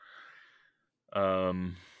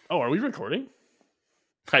Oh, are we recording?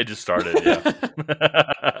 I just started. Yeah,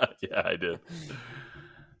 yeah, I did.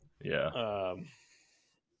 Yeah,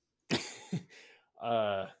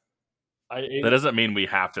 uh, I that doesn't mean we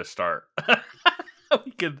have to start.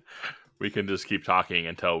 we can just keep talking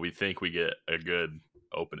until we think we get a good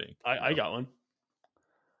opening. I got one.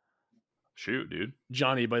 Shoot, dude.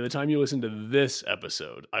 Johnny, by the time you listen to this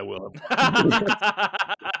episode, I will have.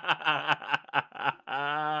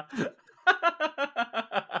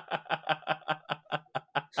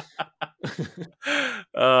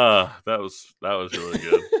 That was really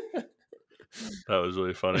good. That was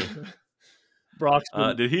really funny.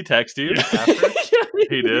 Broxton. Did he text you after?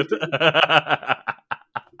 He did.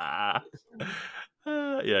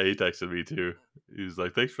 Yeah, he texted me too. He's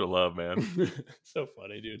like, "Thanks for the love, man." So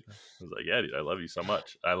funny, dude. I was like, "Yeah, dude, I love you so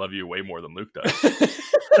much. I love you way more than Luke does."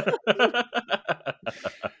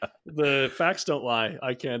 The facts don't lie.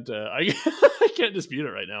 I can't. I can't dispute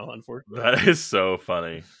it right now. Unfortunately, That is so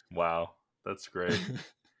funny. Wow, that's great.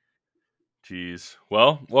 Jeez.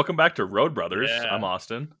 Well, welcome back to Road Brothers. Yeah. I'm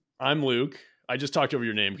Austin. I'm Luke. I just talked over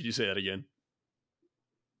your name. Could you say that again?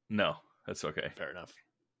 No, that's okay. Fair enough.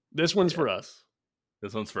 This one's for us.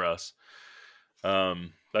 This one's for us.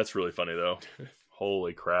 That's really funny though.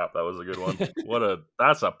 Holy crap, that was a good one.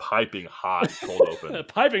 That's a piping hot cold open.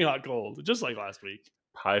 Piping hot cold, just like last week.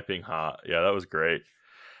 Piping hot. Yeah, that was great.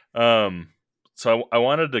 So I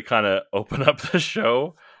wanted to kind of open up the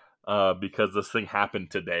show because this thing happened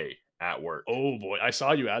today at work. Oh boy, I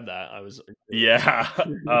saw you add that. I was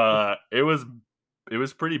it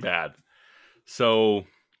was pretty bad. So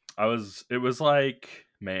it was like,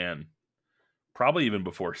 man, probably even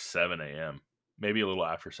before 7 a.m., maybe a little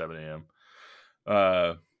after 7 a.m.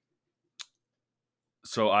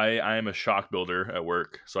 So I am a shock builder at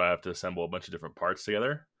work, so I have to assemble a bunch of different parts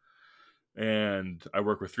together. And I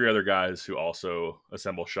work with 3 other guys who also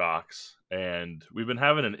assemble shocks. And we've been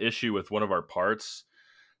having an issue with one of our parts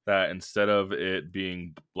that instead of it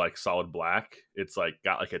being like solid black, it's like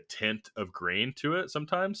got like a tint of green to it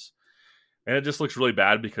sometimes. And it just looks really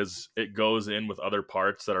bad because it goes in with other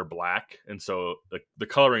parts that are black. And so the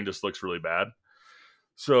coloring just looks really bad.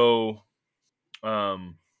 So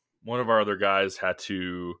one of our other guys had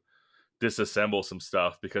to disassemble some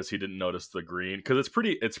stuff because he didn't notice the green, because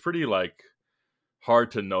it's pretty like hard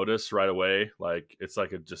to notice right away. Like it's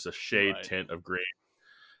like just a shade tint of green,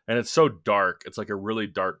 and it's so dark. It's like a really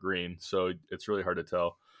dark green, so it's really hard to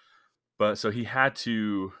tell. But so he had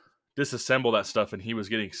to disassemble that stuff, and he was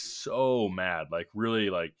getting so mad, like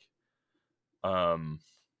really like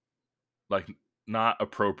not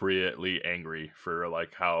appropriately angry for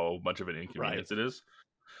like how much of an inconvenience it is.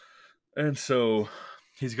 And so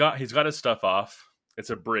he's got his stuff off. It's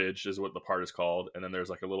a bridge is what the part is called. And then there's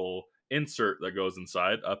like a little insert that goes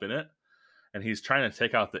inside up in it. And he's trying to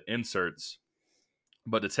take out the inserts.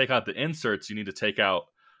 But to take out the inserts, you need to take out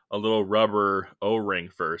a little rubber O-ring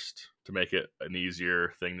first to make it an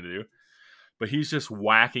easier thing to do. But he's just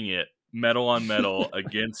whacking it metal on metal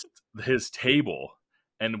against his table.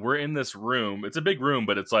 And we're in this room. It's a big room,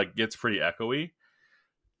 but it's like gets pretty echoey.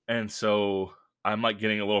 And so I'm like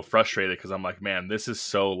getting a little frustrated because I'm like, man, this is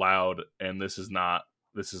so loud and this is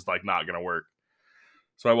like not gonna work.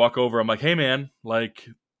 So I walk over, I'm like, hey man, like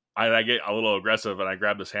I get a little aggressive and I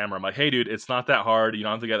grab this hammer. I'm like, hey dude, it's not that hard, you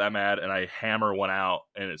don't have to get that mad. And I hammer one out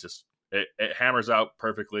and it's just it hammers out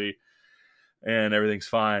perfectly and everything's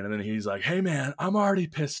fine. And then he's like, hey man, I'm already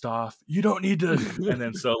pissed off, you don't need to. And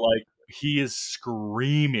then so like he is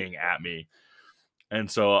screaming at me. And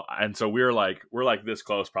so we're like this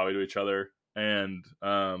close probably to each other. And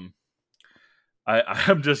I'm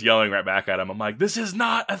just yelling right back at him. I'm like, this is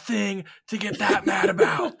not a thing to get that mad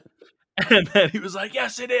about. And then he was like,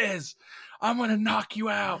 yes, it is. I'm going to knock you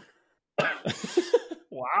out.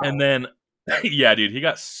 Wow. And then, yeah, dude, he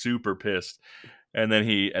got super pissed. And then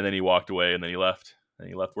he walked away and then he left. And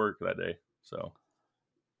he left work that day. So,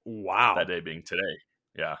 wow. That day being today.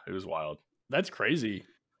 Yeah, it was wild. That's crazy.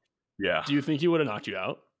 Yeah. Do you think he would have knocked you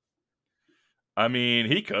out? I mean,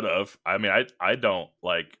 he could have. I mean, I don't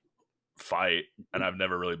like fight, and I've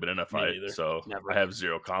never really been in a fight, so never. I have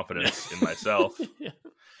zero confidence in myself.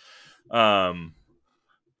 Yeah.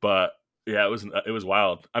 But yeah, it was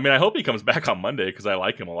wild. I mean, I hope he comes back on Monday because I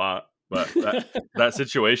like him a lot. But that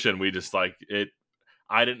situation, we just like it.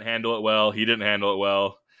 I didn't handle it well. He didn't handle it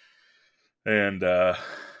well, and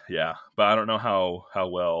yeah. But I don't know how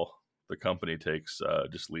well the company takes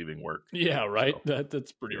just leaving work. Yeah, right. So,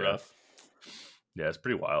 that's pretty rough. Yeah, it's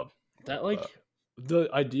pretty wild. That the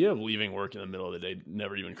idea of leaving work in the middle of the day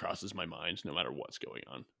never even crosses my mind, no matter what's going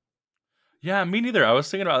on. Yeah, me neither. I was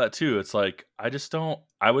thinking about that too. It's like I just don't.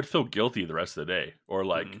 I would feel guilty the rest of the day, or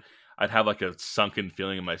like Mhm. I'd have like a sunken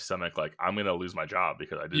feeling in my stomach, like I'm gonna lose my job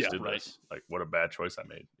because I just Yeah, did right. this. Like, what a bad choice I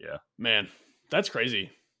made. Yeah, Man, that's crazy.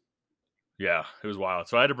 yeah, it was wild.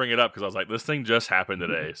 So I had to bring it up because I was like, this thing just happened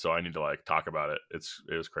today, so I need to like talk about it.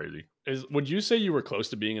 It was crazy. Would you say you were close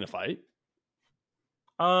to being in a fight?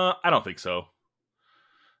 I don't think so.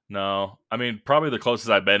 No, I mean probably the closest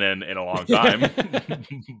I've been in a long time,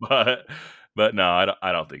 but no,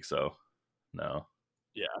 I don't think so. No,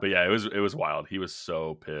 Yeah, but yeah, it was wild. He was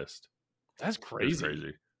so pissed. that's It was crazy.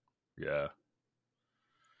 crazy. Yeah.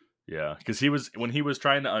 Yeah. Because he was, when he was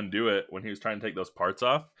trying to undo it, when he was trying to take those parts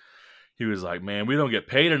off, he was like, man, we don't get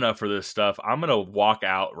paid enough for this stuff. I'm going to walk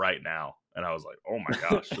out right now. And I was like, oh my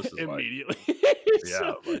gosh, this is like, Immediately.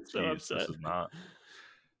 yeah, like, So geez, upset.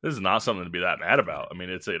 this is not something to be that mad about. I mean,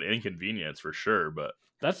 it's an inconvenience for sure, but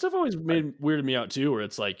That stuff always I, weirded me out too, where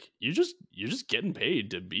it's like you're just getting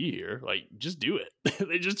paid to be here. Like, just do it.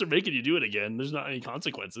 They just are making you do it again. There's not any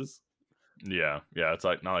consequences. yeah, yeah, it's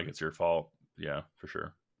like, not like it's your fault. Yeah, for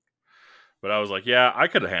sure. But I was like, yeah, I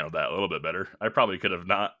could have handled that a little bit better. I probably could have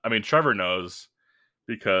not. I mean, Trevor knows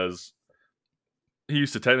because he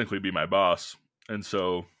used to technically be my boss, and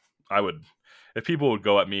so I would, if people would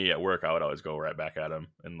go at me at work, I would always go right back at him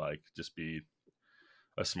and like just be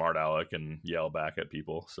a smart aleck and yell back at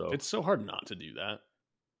people. So It's so hard not to do that.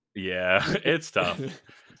 yeah, it's tough.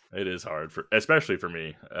 It is hard for, especially for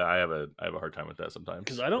me. I have a hard time with that Because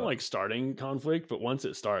sometimes. I don't But like starting conflict, but once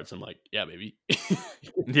it starts, I'm like, yeah, baby.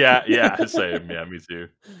 yeah, yeah, same. Yeah, me too.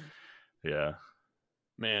 Yeah,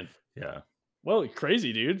 Man, yeah, well,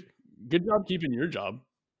 crazy, dude. Good job keeping your job.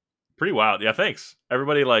 pretty wild. Yeah, thanks.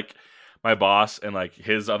 Everybody, like my boss and like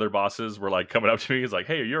his other bosses were like coming up to me. He's like,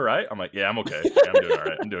 "Hey, are you all right?" I'm like, "Yeah, I'm okay. Yeah, I'm doing all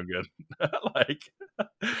right. I'm doing good." Like,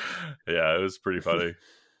 yeah, it was pretty funny.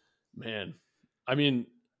 Man, I mean,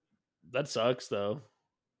 that sucks though.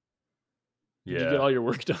 Did you get Yeah. all your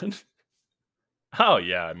work done? Oh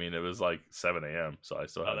yeah. I mean, it was like 7 a.m., so I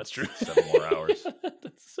still Oh, had that's true. 7 more hours.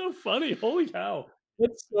 That's so funny. Holy cow.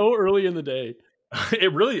 That's so early in the day.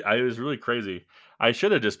 It was really crazy. I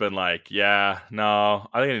should have just been like, "Yeah, no,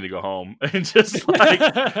 I think I need to go home," and just like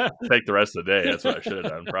take the rest of the day. That's what I should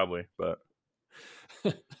have done, probably. But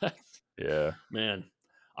yeah. Man,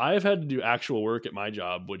 I've had to do actual work at my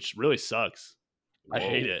job, which really sucks. I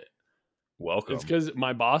hate Whoa. it. It's Welcome. because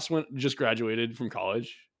my boss just graduated from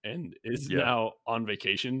college and is Yeah. now on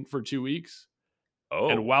vacation for 2 weeks.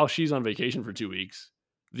 And Oh. while she's on vacation for 2 weeks,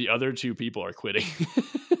 the other two people are quitting.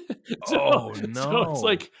 so, Oh so it's no.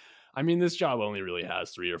 like, I mean, this job only really has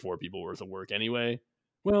 3 or 4 people worth of work anyway.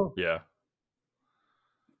 Well, Yeah.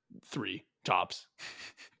 3 tops.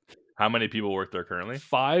 How many people work there currently?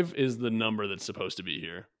 5 is the number that's supposed to be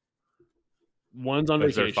here. One's on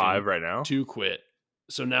Is there vacation, 5 right now? 2 quit.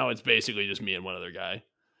 So now it's basically just me and one other guy.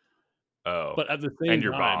 Oh. But at the And same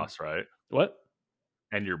your time, boss, right? what?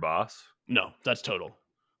 And your boss? No, that's total.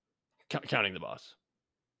 Counting the boss.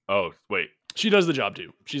 Oh, wait. She does the job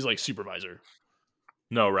too. She's like supervisor.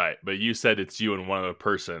 No, right. But you said it's you and one other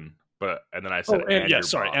person, and then I said And your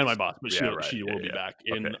sorry, and my boss. boss. But Yeah, right. she Yeah, will be yeah. back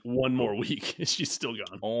in Okay. one more Cool. week. She's still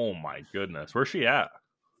gone. Oh my goodness. Where's she at?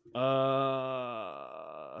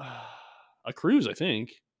 A cruise, I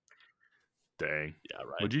think. Dang. Yeah,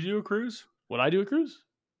 right. Would you do a cruise? Would I do a cruise?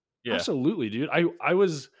 Yeah. Absolutely, dude. I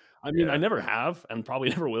was. I mean, I Yeah. never have, and probably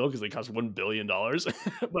never will because they cost $1 billion.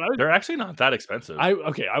 But They're actually not that expensive. I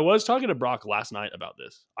was talking to Brock last night about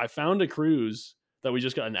this. I found a cruise that we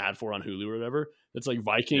just got an ad for on Hulu or whatever. It's like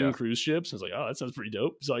Viking Yeah. cruise ships. I was like, oh, that sounds pretty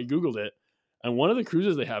dope. So I Googled it. And one of the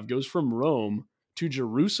cruises they have goes from Rome to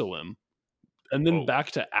Jerusalem and then Whoa.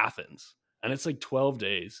 back to Athens. And it's like 12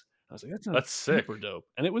 days. I was like, that sounds That's sick. super dope.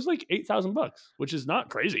 And it was like $8,000, which is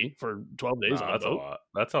not crazy for 12 days No, on a that's a boat. lot.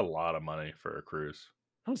 That's a lot of money for a cruise.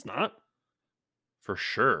 No, it's not. For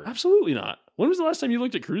sure. Absolutely not. When was the last time you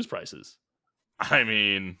looked at cruise prices? I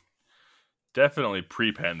mean, definitely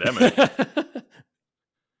pre-pandemic.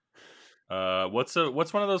 What's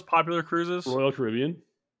one of those popular cruises? Royal Caribbean.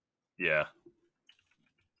 Yeah.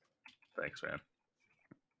 Thanks, man.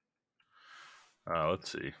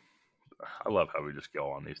 Let's see. I love how we just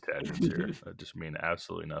go on these tangents here. That just mean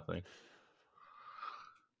absolutely nothing.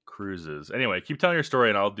 Cruises. Anyway, keep telling your story,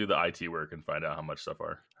 and I'll do the IT work and find out how much stuff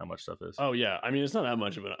is. Oh yeah, I mean it's not that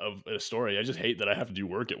much of a story. I just hate that I have to do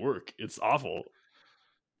work at work. It's awful.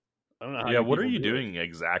 I don't know how. Yeah, you what are people you do it. doing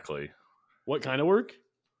exactly? What kind of work?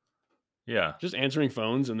 Yeah. Just answering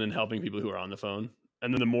phones and then helping people who are on the phone.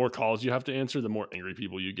 And then the more calls you have to answer, the more angry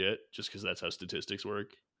people you get. Just because that's how statistics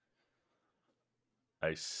work.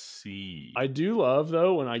 I see. I do love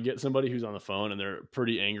though when I get somebody who's on the phone and they're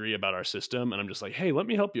pretty angry about our system, and I'm just like, "Hey, let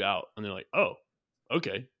me help you out," and they're like, "Oh,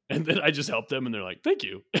 okay," and then I just help them, and they're like, "Thank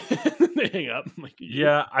you," and then they hang up. I'm like,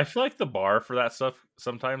 Yeah, I feel like the bar for that stuff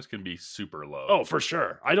sometimes can be super low. Oh, for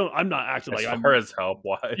sure. I'm not acting as like far I'm. as help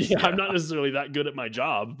wise. Yeah, I'm not necessarily that good at my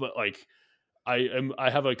job, but like I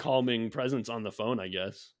have a calming presence on the phone, I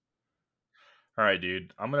guess. All right,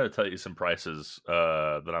 dude. I'm gonna tell you some prices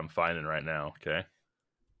that I'm finding right now. Okay.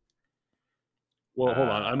 Well, hold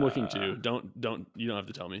on. I'm looking Uh, too. Don't you don't have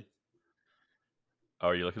to tell me. oh,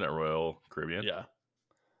 are you looking at Royal Caribbean? Yeah.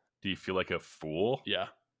 Do you feel like a fool? Yeah.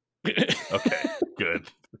 Okay, good.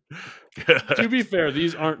 To be fair,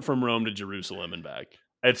 these aren't from Rome to Jerusalem and back.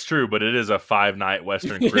 It's true, but it is a 5-night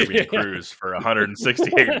Western Caribbean cruise for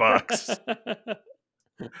 $168.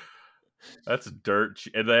 That's dirt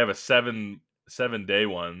cheap. And they have a 7-day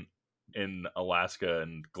one in Alaska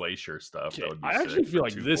and glacier stuff. Okay. That would be I sick actually for feel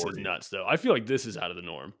like this is 240. nuts though. I feel like this is out of the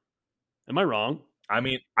norm. Am I wrong? I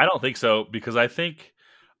mean, I don't think so because I think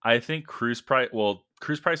cruise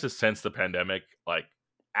prices since the pandemic like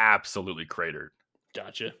absolutely cratered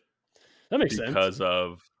Gotcha. That makes sense.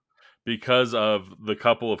 because of the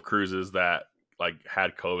couple of cruises that like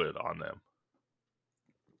had COVID on them.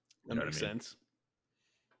 That makes sense.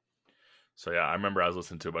 So yeah, I remember I was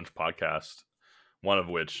listening to a bunch of podcasts, one of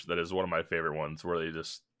which that is one of my favorite ones, where they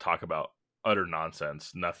just talk about utter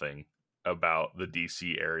nonsense, nothing about the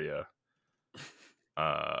DC area.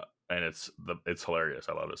 And it's hilarious.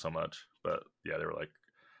 I love it so much. But yeah, they were like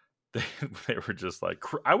they were just like,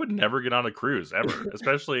 I would never get on a cruise ever,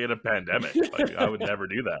 especially in a pandemic. Like I would never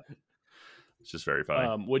do that. It's just very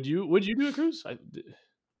funny. Would you do a cruise?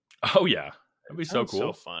 Oh yeah, that'd be so cool.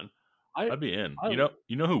 So fun. I'd be in.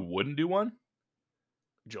 You know who wouldn't do one?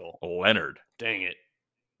 Joel. Leonard. Dang it.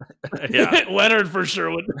 Yeah. Leonard for sure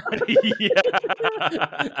would. Yeah.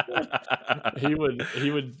 He would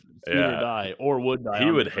either die or would die.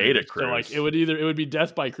 He would hate a cruise. So like it would be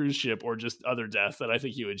death by cruise ship or just other death, and I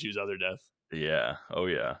think he would choose other death. Yeah. Oh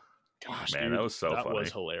yeah. Gosh, man, dude, that was so funny. That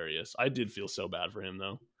was hilarious. I did feel so bad for him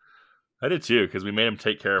though. I did too, because we made him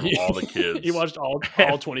take care of all the kids. He watched all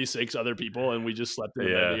 26 other people, and we just slept in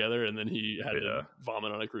bed together, and then he had to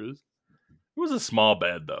vomit on a cruise. It was a small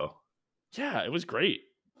bed though. Yeah, it was great.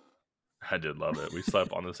 I did love it. We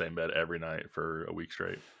slept on the same bed every night for a week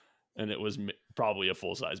straight. And it was probably a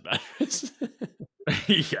full-size mattress.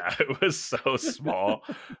 Yeah, it was so small.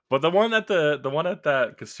 But the one at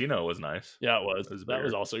that casino was nice. Yeah, it was. That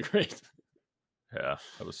was also great. Yeah,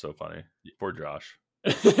 that was so funny. Poor Josh.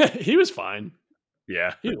 He was fine.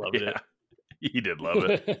 Yeah. He loved it. He did love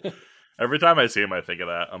it. Every time I see him, I think of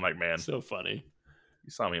that. I'm like, man. So funny.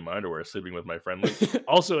 You saw me in my underwear sleeping with my friend Luke.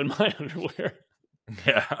 Also in my underwear.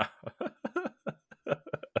 Yeah.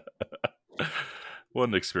 What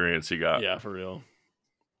an experience you got. Yeah, for real.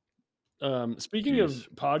 Speaking of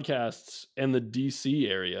podcasts and the DC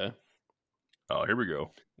area. Oh, here we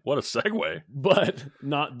go. What a segue. But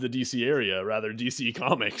not the DC area, rather DC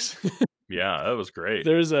Comics. Yeah, that was great.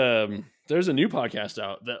 There's a new podcast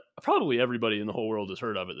out that probably everybody in the whole world has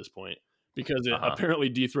heard of at this point because it apparently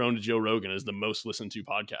dethroned Joe Rogan as the most listened to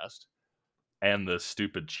podcast. And the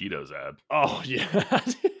stupid Cheetos ad. Oh yeah,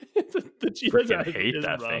 the Cheetos ad. I hate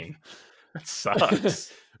that thing. It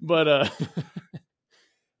sucks. But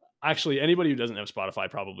actually, anybody who doesn't have Spotify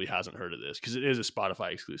probably hasn't heard of this because it is a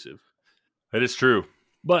Spotify exclusive. It is true.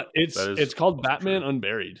 But it's called Batman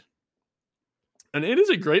Unburied. And it is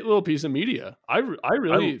a great little piece of media. I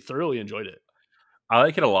really thoroughly enjoyed it. I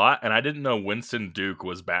like it a lot, and I didn't know Winston Duke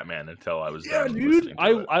was Batman until I was done dude. listening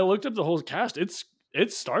to it. I looked up the whole cast. It's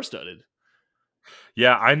star-studded.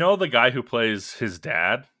 Yeah, I know the guy who plays his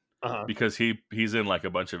dad because he's in like a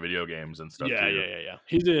bunch of video games and stuff. Yeah, too. yeah.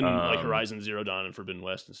 He's in like Horizon Zero Dawn and Forbidden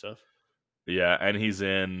West and stuff. Yeah, and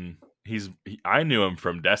I knew him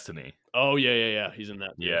from Destiny. Oh yeah. He's in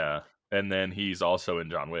that. Too. Yeah, and then he's also in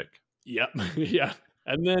John Wick. Yep. Yeah.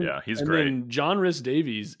 And then he's great. Then John Rhys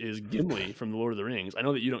Davies is Gimli from The Lord of the Rings. I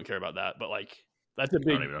know that you don't care about that, but like that's a big.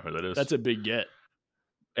 I don't even know who that is. That's a big get.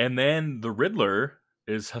 And then the Riddler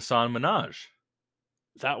is Hassan Minhaj.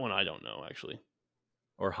 That one I don't know actually.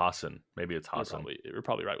 Or Hassan. Maybe it's Hassan. You're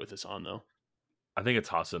probably right with this on though. I think it's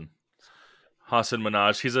Hassan. Hassan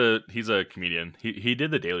Minhaj. He's a comedian. He did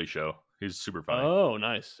the Daily Show. He's super funny. Oh,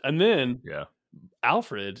 nice. And then yeah,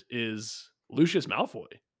 Alfred is Lucius Malfoy.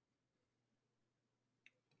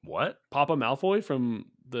 What? Papa Malfoy from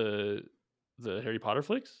the Harry Potter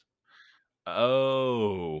flicks?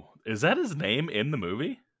 Oh, is that his name in the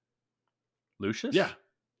movie? Lucius? Yeah.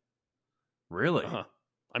 Really?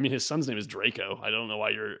 I mean, his son's name is Draco. I don't know why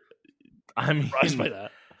you're surprised by that.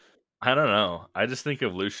 I don't know. I just think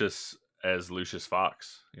of Lucius as Lucius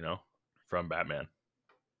Fox, from Batman.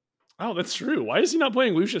 Oh, that's true. Why is he not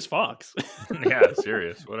playing Lucius Fox? Yeah,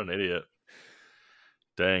 serious. What an idiot.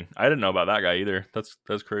 Dang, I didn't know about that guy either.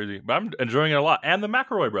 That's crazy. But I'm enjoying it a lot. And the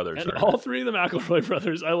McElroy brothers. And all three of the McElroy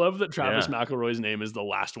brothers. I love that Travis McElroy's name is the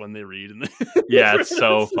last one they read. Yeah, it's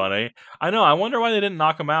so funny. I know. I wonder why they didn't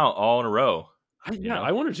knock him out all in a row.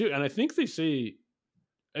 I wonder too. And I think they say,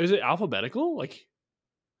 is it alphabetical? Like,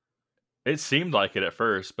 it seemed like it at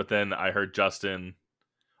first, but then I heard Justin.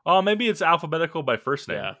 Oh, maybe it's alphabetical by first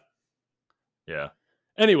name. Yeah.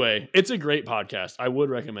 Anyway, it's a great podcast. I would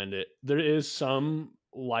recommend it. There is some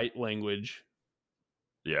light language.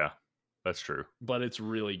 Yeah, that's true. But it's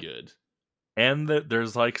really good. And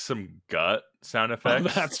there's like some gut sound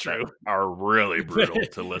effects. That's true. That are really brutal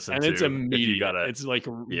to listen and to. It's immediate. It's like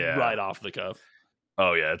right off the cuff.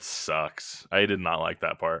 Oh yeah, it sucks. I did not like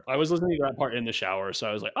that part. I was listening to that part in the shower, so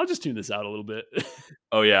I was like, I'll just tune this out a little bit.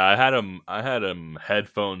 Oh yeah, I had him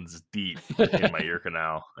headphones deep in my ear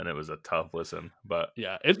canal, and it was a tough listen. But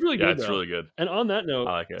yeah, it's really good. It's really good. And on that note,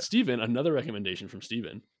 I like it. Steven, another recommendation from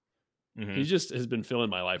Steven. Mm-hmm. He just has been filling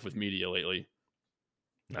my life with media lately.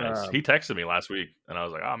 Nice. He texted me last week, and I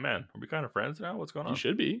was like, "Oh man, are we kind of friends now? What's going on?" You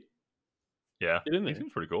should be. Yeah, he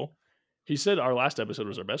seems pretty cool. He said our last episode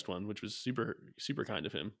was our best one, which was super, super kind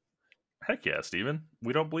of him. Heck yeah, Steven.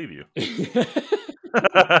 We don't believe you.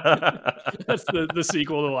 That's the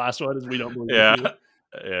sequel to the last one is we don't believe you. Yeah.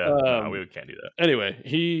 No, we can't do that. Anyway,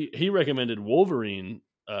 he recommended Wolverine,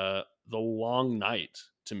 The Long Night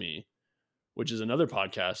to me, which is another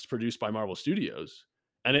podcast produced by Marvel Studios.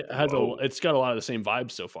 And it has it's got a lot of the same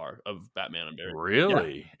vibes so far of Batman and Barry.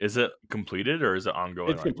 Really? Yeah. Is it completed or is it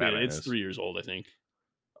ongoing? It's completed. It's 3 years old, I think.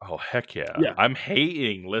 Oh heck yeah! I'm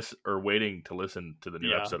hating waiting to listen to the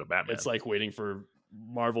new episode of Batman. It's like waiting for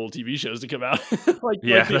Marvel TV shows to come out. like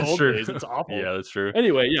that's the old true. days. It's awful. Yeah, that's true.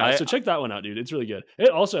 Anyway, so check that one out, dude. It's really good. It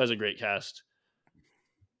also has a great cast.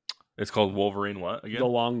 It's called Wolverine. What again? The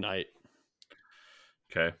Long Night.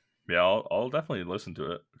 Okay. Yeah, I'll definitely listen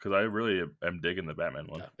to it because I really am digging the Batman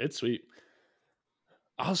one. Yeah, it's sweet.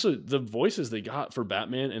 Also, the voices they got for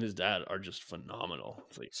Batman and his dad are just phenomenal.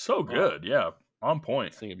 It's like so good. Yeah. On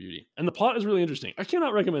point. Thing of beauty. And the plot is really interesting. I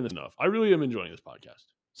cannot recommend this enough. I really am enjoying this podcast.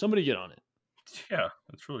 Somebody get on it. Yeah,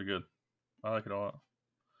 it's really good. I like it a lot.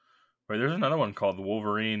 Wait, there's another one called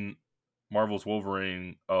Wolverine, Marvel's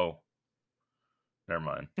Wolverine. Oh, never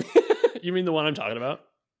mind. You mean the one I'm talking about?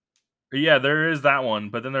 Yeah, there is that one.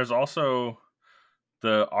 But then there's also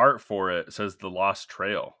the art for it. It says The Lost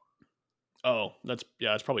Trail. Oh, it's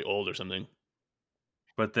probably old or something.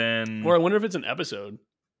 But then... Or I wonder if it's an episode.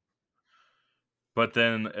 But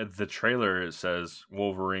then the trailer, it says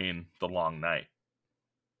Wolverine, The Long Night.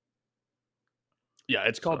 Yeah,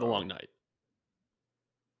 it's called The Long Night.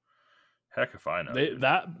 Heck if I know.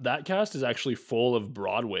 That cast is actually full of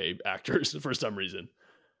Broadway actors for some reason.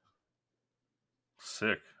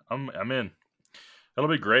 Sick. I'm in. It'll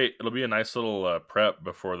be great. It'll be a nice little prep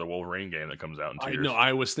before the Wolverine game that comes out in 2 years. I know.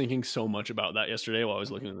 I was thinking so much about that yesterday while I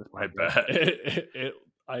was looking at this. I bet.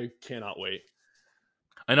 I cannot wait.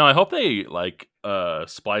 I know. I hope they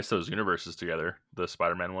splice those universes together. The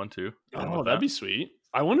Spider-Man one too. Oh, that'd be sweet.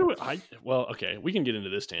 I wonder okay, we can get into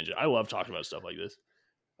this tangent. I love talking about stuff like this.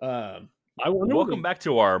 I wonder. Welcome back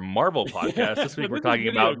to our Marvel podcast. This week we're talking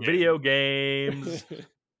about video games.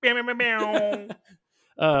 I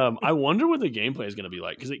wonder what the gameplay is going to be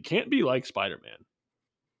like because it can't be like Spider-Man.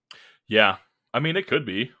 Yeah, I mean it could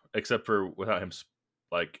be, except for without him.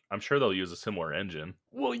 I'm sure they'll use a similar engine.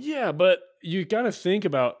 Well, yeah, but you got to think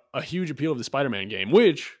about a huge appeal of the Spider-Man game,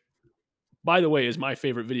 which, by the way, is my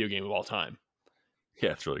favorite video game of all time.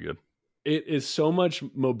 Yeah, it's really good. It is so much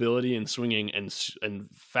mobility and swinging and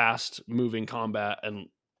fast moving combat and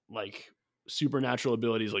like supernatural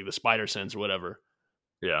abilities like the spider sense or whatever.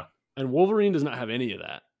 Yeah. And Wolverine does not have any of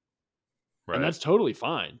that. Right. And that's totally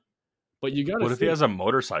fine. But you got to What if he has a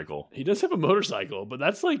motorcycle? He does have a motorcycle, but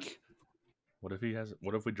that's like... What if we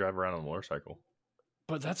drive around on a motorcycle?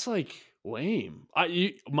 But that's like lame.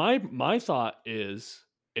 My thought is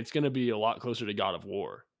it's going to be a lot closer to God of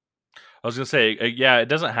War. I was going to say, yeah, it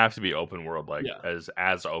doesn't have to be open world as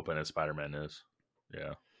open as Spider-Man is.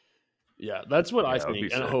 Yeah. Yeah, that's what I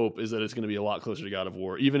think and hope is that it's going to be a lot closer to God of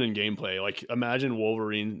War, even in gameplay. Like, imagine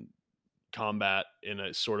Wolverine combat in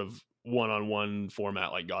a sort of one-on-one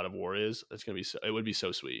format like God of War is. It's going to be it would be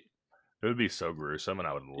so sweet. It would be so gruesome, and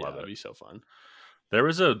I would love it. It would be so fun. There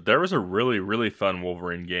was a really, really fun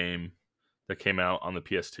Wolverine game that came out on the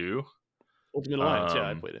PS2. Ultimate Alliance,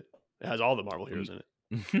 I played it. It has all the Marvel heroes in it.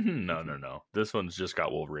 No. This one's just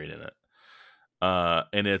got Wolverine in it.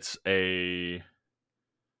 And it's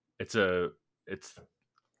It's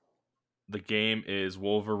the game is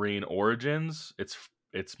Wolverine Origins.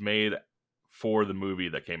 It's made for the movie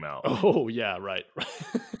that came out. Oh yeah, right.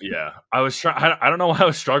 Yeah, I don't know why I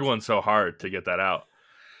was struggling so hard to get that out,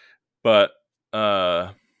 but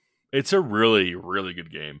it's a really, really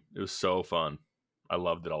good game. It was so fun. I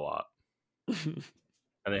loved it a lot, and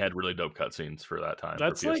they had really dope cutscenes for that time.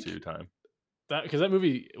 That's for PS2 time. That because that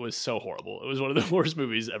movie was so horrible. It was one of the worst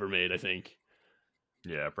movies ever made, I think.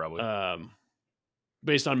 Yeah, probably.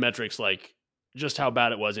 Based on metrics like just how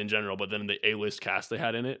bad it was in general, but then the A-list cast they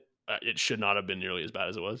had in it, it should not have been nearly as bad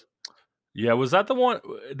as it was. Yeah, was that the one?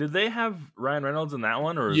 Did they have Ryan Reynolds in that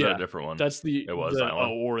one, or is that a different one? That's the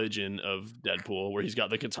origin of Deadpool, where he's got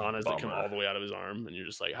the katanas that come all the way out of his arm, and you're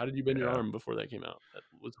just like, how did you bend your arm before that came out? That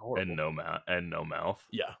was horrible. And no mouth.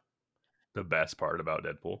 Yeah. The best part about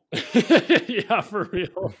Deadpool. Yeah, for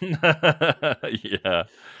real.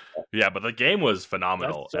 Yeah, but the game was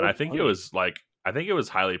phenomenal, and I think it was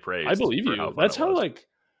highly praised. I believe you. That's how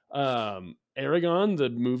Eragon, the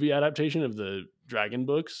movie adaptation of the Dragon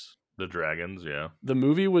books. The dragons, yeah. The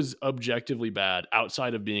movie was objectively bad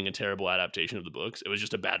outside of being a terrible adaptation of the books. It was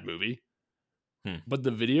just a bad movie. But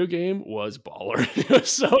the video game was baller. It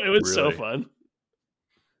was so fun.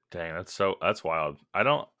 Dang, that's wild.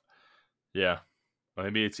 Yeah.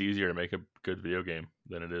 Maybe it's easier to make a good video game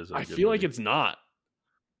than it is. I feel like it's not.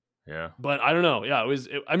 Yeah. But I don't know. Yeah,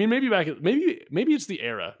 maybe it's the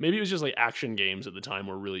era. Maybe it was just like action games at the time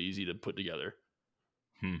were really easy to put together.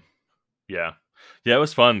 Yeah. Yeah, it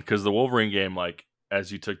was fun because the Wolverine game, like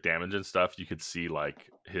as you took damage and stuff, you could see like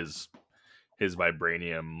his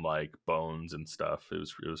vibranium like bones and stuff. It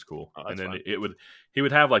was cool. And then he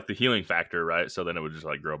would have like the healing factor, right? So then it would just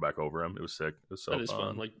like grow back over him. It was sick. It was so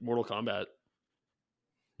fun. Like Mortal Kombat.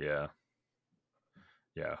 Yeah.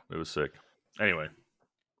 Yeah, it was sick. Anyway.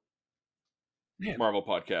 Man. Marvel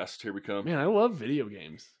podcast, here we come. Man, I love video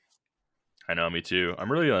games. I know, me too.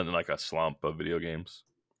 I'm really in like a slump of video games.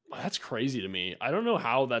 That's crazy to me. I don't know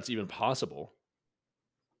how that's even possible.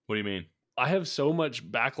 What do you mean? I have so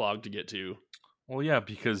much backlog to get to. Well, yeah,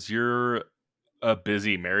 because you're a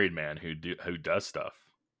busy married man who does stuff.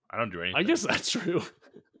 I don't do anything. I guess that's true.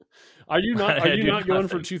 Are you not going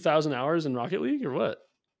for 2,000 hours in Rocket League or what?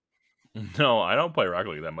 No, I don't play Rocket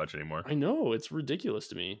League that much anymore. I know, it's ridiculous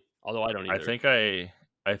to me. Although I don't either.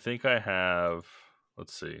 I think I have.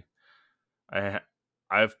 Let's see.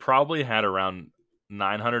 I've probably had around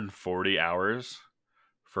 940 hours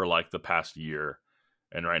for like the past year,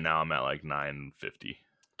 and right now I'm at like 950.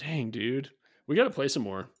 Dang, dude, we got to play some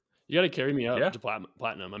more. You got to carry me up to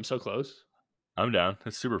platinum. I'm so close. I'm down.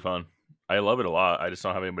 It's super fun. I love it a lot. I just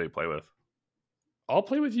don't have anybody to play with. I'll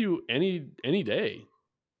play with you any day.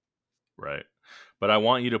 Right, but I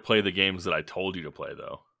want you to play the games that I told you to play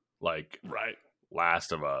though. Like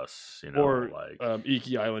Last of Us, or like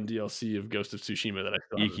Iki Island DLC of Ghost of Tsushima that I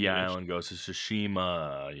still Iki Island, Ghost of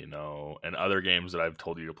Tsushima, and other games that I've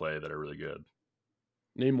told you to play that are really good.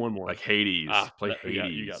 Name one more, like Hades. Play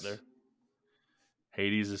Hades. You got there.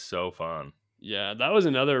 Hades is so fun. Yeah, that was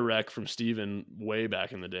another rec from Steven way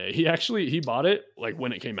back in the day. He bought it like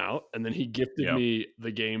when it came out, and then he gifted me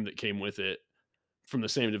the game that came with it from the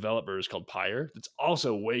same developers called Pyre. It's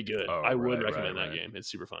also way good. I would recommend that game. It's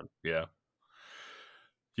super fun. Yeah.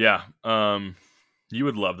 Yeah. You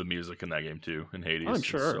would love the music in that game too, in Hades. I'm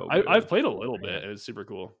sure. So I've played a little bit. It was super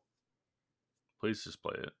cool. Please just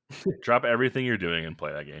play it. Drop everything you're doing and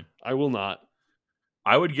play that game. I will not.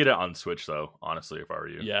 I would get it on Switch though, honestly, if I were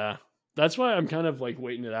you. Yeah. That's why I'm kind of like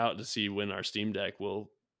waiting it out to see when our Steam Deck will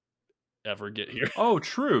ever get here. Oh,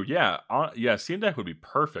 true. Yeah. Steam Deck would be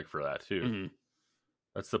perfect for that too. Mm-hmm.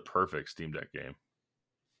 That's the perfect Steam Deck game.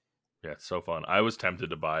 Yeah, it's so fun. I was tempted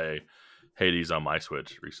to buy Hades on my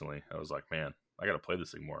Switch recently. I was like, man, I got to play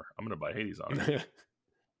this thing more. I'm going to buy Hades on it.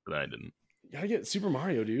 But then I didn't. You got to get Super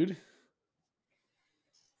Mario, dude.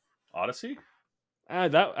 Odyssey?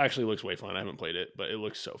 That actually looks way fun. I haven't played it, but it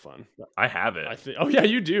looks so fun. I have it. Oh, yeah,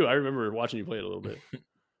 you do. I remember watching you play it a little bit.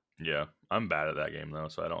 Yeah, I'm bad at that game, though,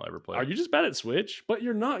 so I don't ever play it. Are you just bad at Switch? But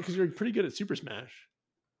you're not, because you're pretty good at Super Smash.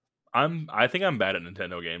 I think I'm bad at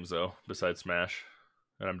Nintendo games though, besides Smash,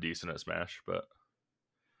 and I'm decent at Smash, but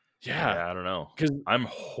yeah I don't know, because I'm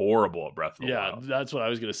horrible at Breath of the Wild. Yeah, that's what I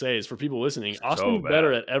was gonna say. Is for people listening, Austin's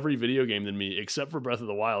better at every video game than me, except for Breath of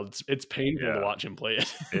the Wild. It's painful to watch him play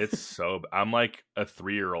it. I'm like a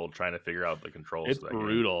 3-year-old trying to figure out the controls. It's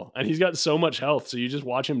brutal, and he's got so much health, so you just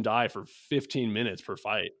watch him die for 15 minutes per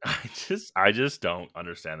fight. I just don't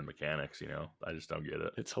understand the mechanics. I just don't get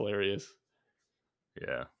it. It's hilarious.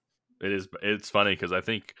 Yeah. It is. It's funny because I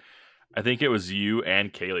think I think it was you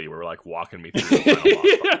and Kaylee were like walking me through the final boss.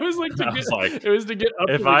 I was like, it was to get up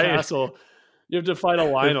to the castle. You have to fight a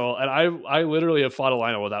Lionel, and I literally have fought a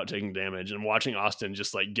Lionel without taking damage, and watching Austin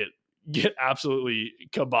just like get absolutely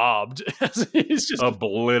kebabbed. He's just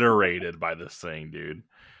obliterated by this thing, dude.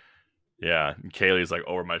 Yeah, and Kaylee's like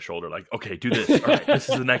over my shoulder, like, okay, do this. All right, this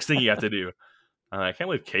is the next thing you have to do. I can't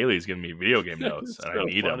believe Kaylee's giving me video game notes, and so I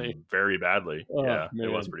need them very badly. Oh, yeah, man.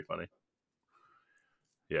 It was pretty funny.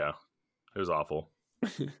 Yeah, it was awful.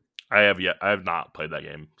 I have not played that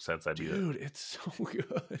game since I beat it. Dude, it's so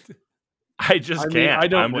good. I just can't. I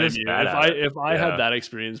don't blame you. If I had that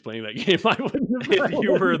experience playing that game, I wouldn't have. If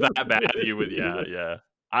you were that bad, you would. Yeah.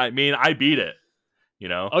 I mean, I beat it. You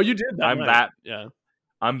know. Oh, you did. I'm that. Yeah.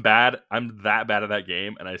 I'm bad. I'm that bad at that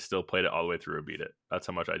game, and I still played it all the way through and beat it. That's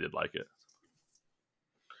how much I did like it.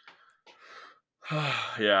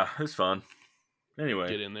 Yeah, it was fun. Anyway,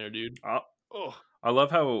 get in there, dude. I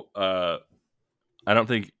love how I don't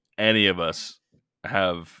think any of us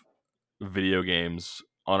have video games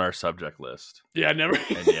on our subject list. Yeah, never.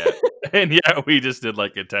 And yet we just did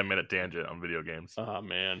like a 10-minute tangent on video games. Oh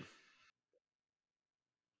man.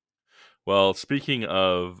 Well, speaking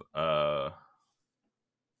of our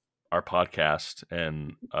podcast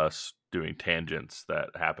and us doing tangents that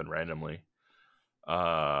happen randomly,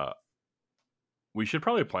 we should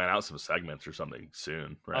probably plan out some segments or something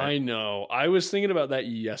soon, right? I know. I was thinking about that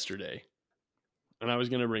yesterday, and I was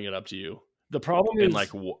going to bring it up to you. The problem is, in like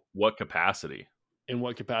what capacity? In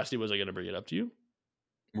what capacity was I going to bring it up to you?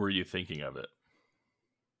 Were you thinking of it?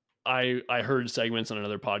 I heard segments on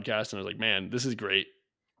another podcast, and I was like, man, this is great.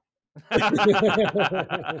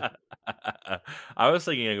 I was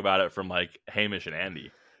thinking about it from like Hamish and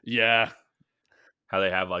Andy. Yeah. How they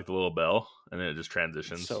have like the little bell and then it just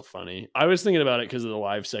transitions. It's so funny. I was thinking about it because of the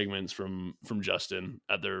live segments from Justin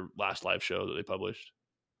at their last live show that they published.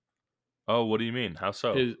 Oh, what do you mean? How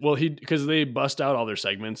so? Because they bust out all their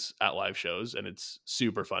segments at live shows and it's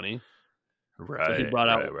super funny. Right. So he brought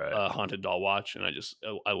out Haunted Doll Watch and I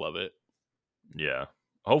love it. Yeah.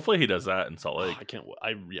 Hopefully he does that in Salt Lake. I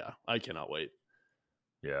cannot wait.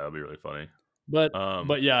 Yeah, that'll be really funny. But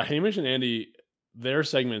yeah, Hamish and Andy, their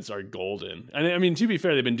segments are golden. And I mean, to be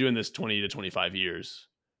fair, they've been doing this 20 to 25 years.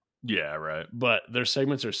 Yeah, right. But their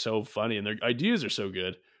segments are so funny and their ideas are so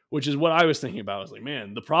good, which is what I was thinking about. I was like,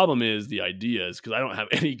 man, the problem is the ideas because I don't have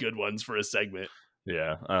any good ones for a segment.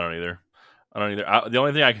 Yeah, I don't either. The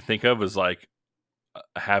only thing I can think of is like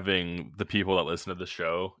having the people that listen to the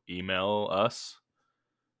show email us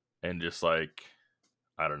and just like,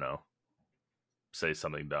 I don't know, say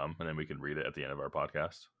something dumb and then we can read it at the end of our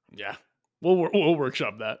podcast. Yeah. We'll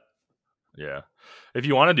workshop that. Yeah. If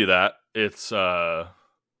you want to do that, it's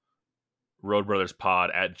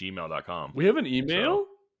roadbrotherspod@gmail.com. We have an email?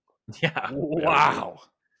 So, yeah. Wow.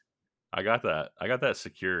 I got that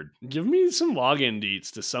secured. Give me some login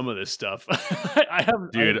deets to some of this stuff. I have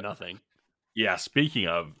nothing. Yeah, speaking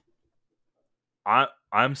of,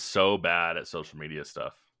 I'm so bad at social media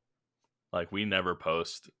stuff. Like we never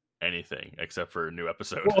post anything except for a new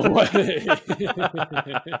episode.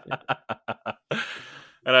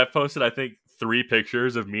 And I've posted, I think, 3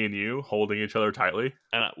 pictures of me and you holding each other tightly.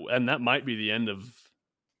 And that might be the end of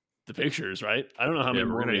the pictures, right? I don't know how many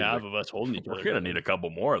more we have of us holding each other. We're going to need a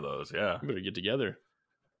couple more of those, yeah. We better get together.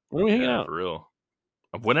 When are we hanging out? For real.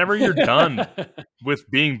 Whenever you're done with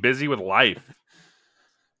being busy with life.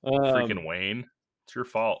 Freaking Wayne. It's your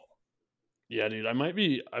fault. Yeah, dude, I might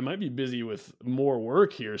be busy with more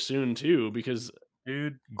work here soon too because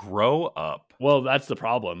dude, grow up. Well, that's the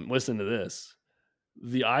problem. Listen to this.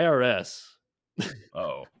 The IRS.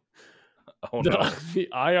 Oh no. The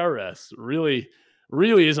IRS really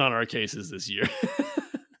is on our cases this year.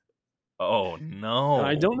 Oh no. And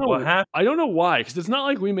I don't know what happened. I don't know why because it's not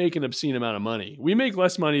like we make an obscene amount of money. We make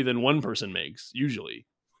less money than one person makes usually.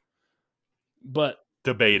 But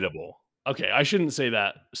debatable. Okay, I shouldn't say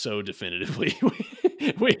that so definitively.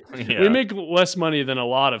 we make less money than a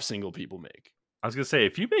lot of single people make. I was going to say,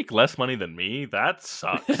 if you make less money than me, that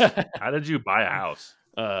sucks. How did you buy a house?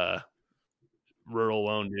 Rural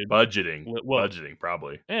loan, dude. Budgeting,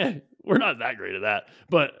 probably. We're not that great at that.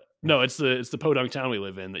 But no, it's the podunk town we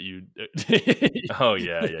live in that you... Oh,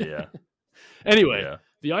 yeah. Anyway,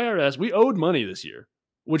 The IRS, we owed money this year,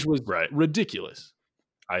 which was ridiculous.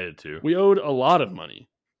 I did too. We owed a lot of money.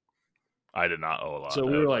 I did not owe a lot. So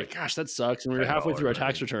we were like, gosh, that sucks. And we were halfway through our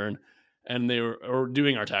tax return and they were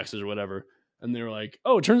doing our taxes or whatever. And they were like,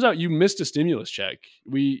 oh, it turns out you missed a stimulus check.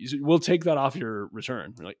 We'll take that off your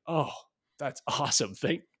return. We're like, oh, that's awesome.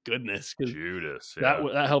 Thank goodness. Judas. Yeah.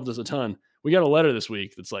 That helped us a ton. we got a letter this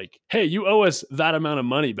week that's like, hey, you owe us that amount of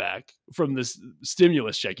money back from this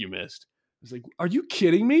stimulus check you missed. It's like, are you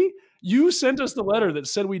kidding me? You sent us the letter that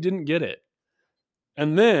said we didn't get it.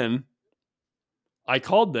 And then I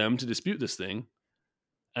called them to dispute this thing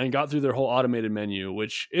and got through their whole automated menu,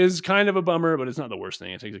 which is kind of a bummer, but it's not the worst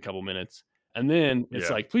thing. It takes a couple minutes. And then it's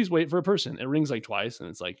like, please wait for a person. It rings like twice. And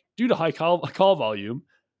it's like, due to high call volume,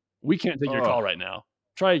 we can't take your call right now.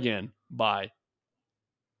 Try again. Bye.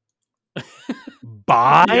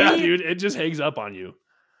 Bye? Yeah, dude. It just hangs up on you.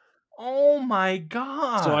 Oh my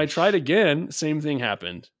God. So I tried again. Same thing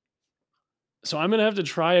happened. So I'm going to have to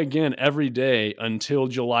try again every day until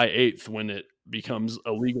July 8th when it becomes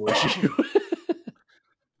a legal issue.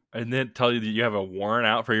 And then tell you that you have a warrant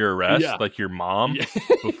out for your arrest, like your mom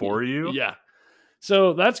before you? Yeah.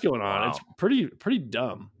 So that's going on. Wow. It's pretty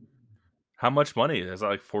dumb. How much money? Is that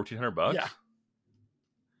like $1,400? Yeah.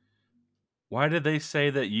 Why did they say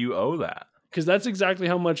that you owe that? Because that's exactly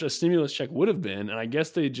how much a stimulus check would have been. And I guess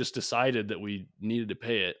they just decided that we needed to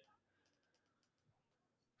pay it.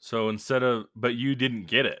 So but you didn't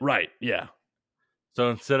get it. Right. Yeah. So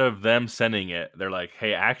instead of them sending it, they're like,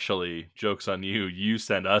 hey, actually, joke's on you. You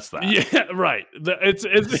send us that. Yeah, right. This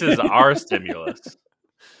is our stimulus.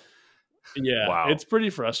 Yeah. Wow. It's pretty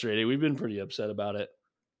frustrating. We've been pretty upset about it.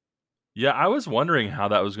 Yeah, I was wondering how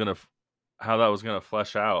that was gonna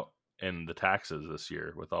flesh out in the taxes this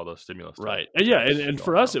year with all those stimulus. Right. And yeah, and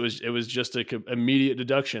for us, it was just an immediate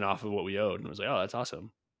deduction off of what we owed, and it was like, oh, that's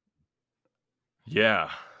awesome. Yeah.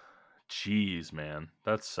 Jeez, man,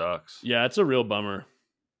 that sucks. Yeah, it's a real bummer.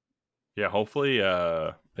 Yeah, hopefully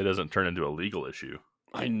it doesn't turn into a legal issue.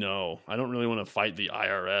 I know. I don't really want to fight the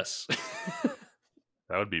IRS.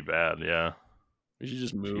 That would be bad, yeah. We should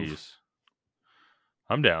just move. Jeez.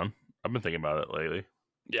 I'm down. I've been thinking about it lately.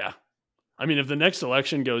 Yeah. I mean, if the next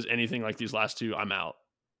election goes anything like these last two, I'm out.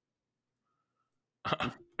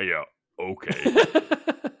 Yeah, okay.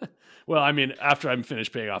 Well, I mean, after I'm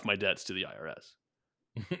finished paying off my debts to the IRS.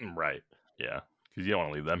 Right. Yeah. Because you don't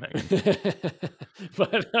want to leave them hanging.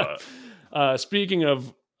 But speaking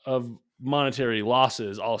of monetary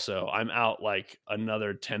losses, also, I'm out like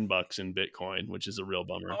another $10 in Bitcoin, which is a real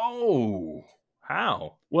bummer. Oh,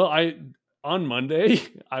 how? Well, on Monday,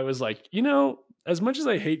 I was like, as much as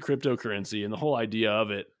I hate cryptocurrency and the whole idea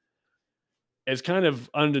of it, it's kind of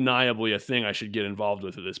undeniably a thing I should get involved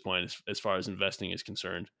with at this point as far as investing is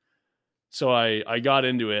concerned. So I got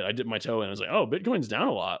into it. I dipped my toe in. I was like, oh, Bitcoin's down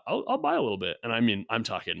a lot. I'll buy a little bit. And I mean, I'm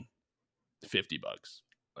talking $50.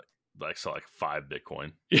 Like 5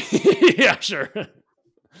 Bitcoin. Yeah, sure.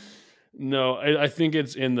 No, I think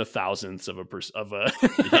it's in the thousandths of a Bitcoin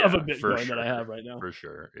sure. that I have right now. For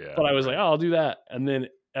sure, yeah. But I was like, oh, I'll do that. And then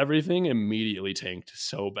everything immediately tanked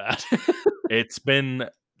so bad. It's been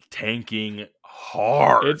tanking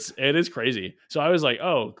hard. It is crazy. So I was like,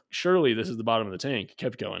 oh, surely this is the bottom of the tank.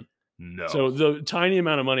 Kept going. No. So the tiny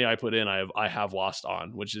amount of money I put in, I have lost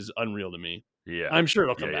on, which is unreal to me. Yeah. I'm sure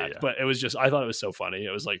it'll come back. But it was just, I thought it was so funny. It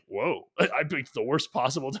was like, whoa, I picked the worst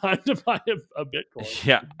possible time to buy a Bitcoin.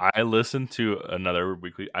 Yeah. I listened to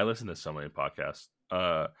I listened to so many podcasts.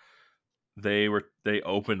 They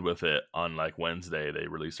opened with it on like Wednesday. They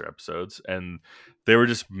released their episodes and they were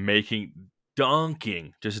just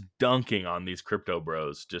dunking on these crypto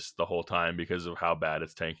bros just the whole time because of how bad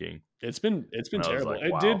it's tanking. It's been terrible.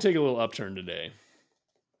 Like, wow. It did take a little upturn today.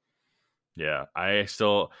 Yeah,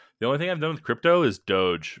 the only thing I've done with crypto is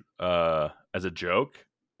Doge as a joke,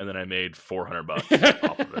 and then I made $400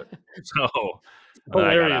 off of it. So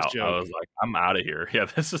hilarious joke. I was like, I'm out of here. Yeah,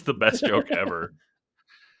 this is the best joke ever.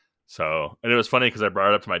 So, and it was funny because I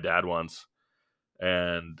brought it up to my dad once,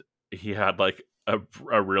 and he had like a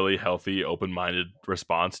really healthy, open-minded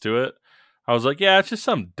response to it. I was like, yeah, it's just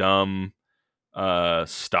some dumb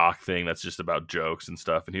stock thing that's just about jokes and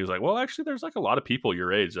stuff. And he was like, well, actually, there's like a lot of people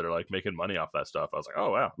your age that are like making money off that stuff. I was like, oh,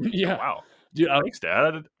 wow. Yeah. Oh, wow. Dude, thanks,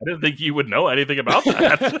 Dad. I didn't think you would know anything about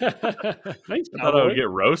that. Thanks, I thought I would get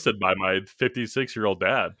roasted by my 56-year-old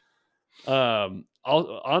dad. On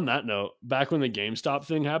that note, back when the GameStop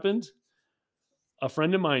thing happened, a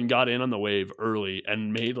friend of mine got in on the wave early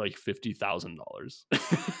and made like $50,000.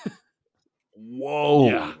 Whoa.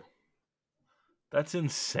 Yeah. That's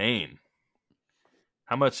insane.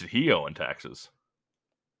 How much did he owe in taxes?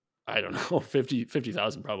 I don't know.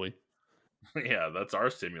 50,000 probably. Yeah, that's our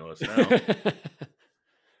stimulus now.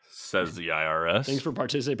 Says the IRS. Thanks for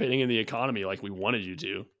participating in the economy like we wanted you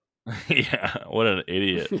to. Yeah, what an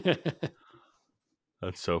idiot.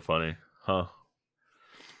 That's so funny. Huh.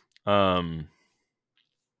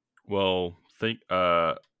 Well,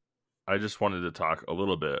 I just wanted to talk a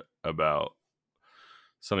little bit about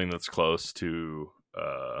something that's close to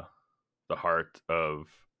the heart of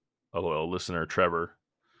a loyal listener, Trevor,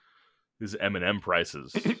 is M&M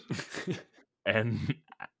prices and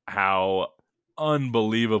how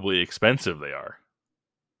unbelievably expensive they are.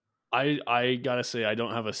 I gotta say, I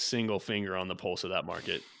don't have a single finger on the pulse of that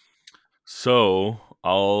market. So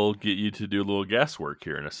I'll get you to do a little guesswork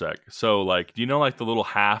here in a sec. So, like, do you know, like, the little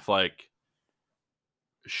half, like,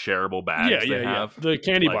 shareable bags they have? The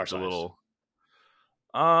candy like bar the size. Little,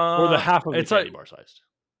 or the half of the candy bar sized.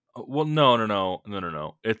 Well, no.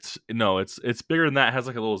 It's bigger than that. It has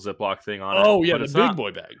like a little Ziploc thing on it. Oh yeah, the big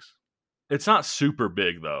boy bags. It's not super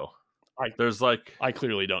big though. I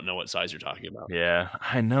clearly don't know what size you're talking about. Yeah,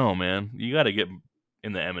 I know, man. You got to get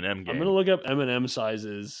in the M&M game. I'm gonna look up M&M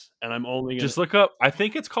sizes, and I'm only gonna just look up. I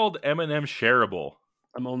think it's called M&M shareable.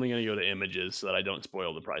 I'm only gonna go to images so that I don't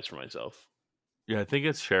spoil the price for myself. Yeah, I think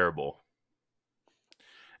it's shareable.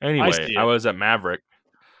 Anyway, I was at Maverick.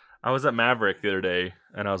 the other day,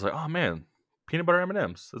 and I was like, "Oh man, peanut butter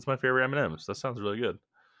M&Ms. That's my favorite M&Ms. That sounds really good."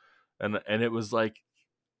 And it was like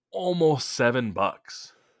almost $7.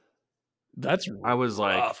 I was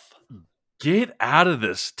rough. Like, "Get out of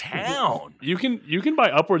this town!" You can buy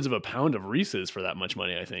upwards of a pound of Reese's for that much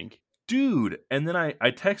money, I think, dude. And then I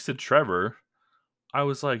texted Trevor. I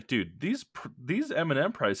was like, "Dude, these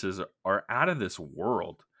M&M prices are out of this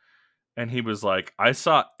world." And he was like, "I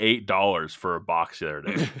saw $8 for a box the other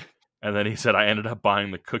day." And then he said, "I ended up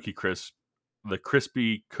buying the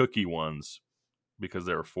crispy cookie ones because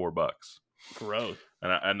they were $4." Gross.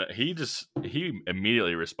 And he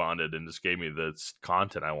immediately responded and just gave me the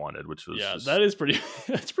content I wanted, which was that's pretty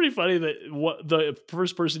funny that what the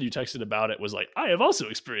first person you texted about it was like, "I have also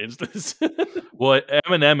experienced this." Well,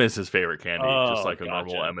 M&M is his favorite candy, just like a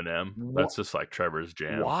normal M&M. That's just like Trevor's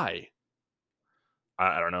jam. Why?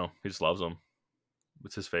 I don't know. He just loves them.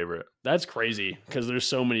 It's his favorite. That's crazy because there's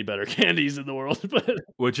so many better candies in the world.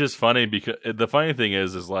 Which is funny because the funny thing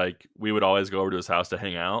is like we would always go over to his house to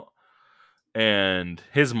hang out, and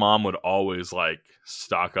his mom would always like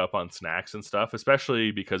stock up on snacks and stuff, especially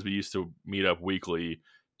because we used to meet up weekly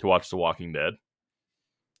to watch The Walking Dead.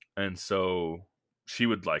 And so she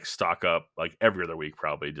would like stock up like every other week,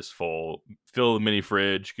 probably just fill the mini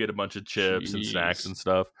fridge, get a bunch of chips and snacks and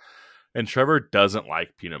stuff. And Trevor doesn't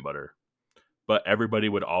like peanut butter, but everybody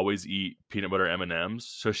would always eat peanut butter M&Ms.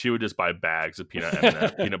 So she would just buy bags of peanut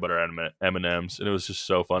butter M&Ms. And it was just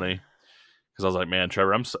so funny. Because I was like, "Man,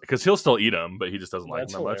 Trevor, because he'll still eat them, but he just doesn't like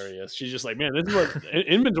them that much." That's hilarious. She's just like, "Man, this is what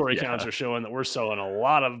inventory counts are showing, that we're selling a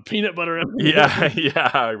lot of peanut butter M&Ms."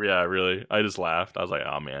 Yeah, really. I just laughed. I was like,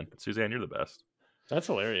 "Oh man, Suzanne, you're the best." That's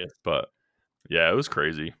hilarious. But yeah, it was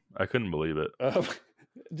crazy. I couldn't believe it.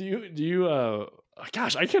 Do you?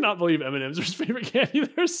 Gosh, I cannot believe M&M's are his favorite candy.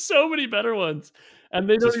 There's so many better ones, and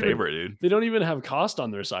they don't favorite, dude. They don't even have cost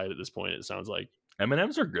on their side at this point. It sounds like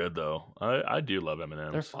M&M's are good though. I do love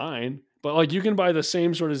M&M's. They're fine, but like you can buy the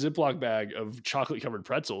same sort of Ziploc bag of chocolate covered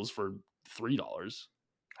pretzels for $3.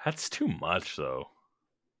 That's too much, though.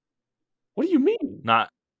 What do you mean?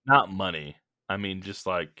 Not money. I mean, just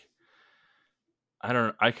like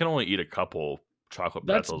I can only eat a couple chocolate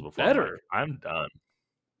pretzels before better. I'm done.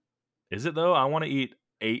 Is it though? I want to eat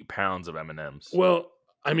 8 pounds of M&Ms. Well,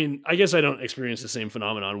 I mean, I guess I don't experience the same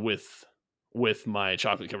phenomenon with my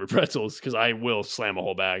chocolate covered pretzels because I will slam a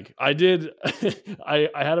whole bag. I did. I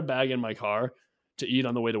had a bag in my car to eat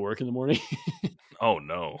on the way to work in the morning. Oh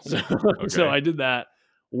no! So I did that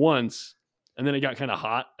once, and then it got kind of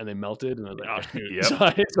hot and they melted, and I was like, "Oh shoot!" Yep. So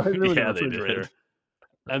I threw them in the refrigerator,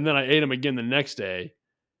 and then I ate them again the next day,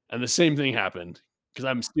 and the same thing happened because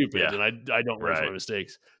I'm stupid and I don't learn from my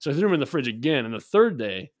mistakes. So I threw them in the fridge again, and the third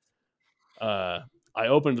day, I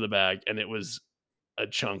opened the bag and it was a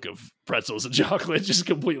chunk of pretzels and chocolate just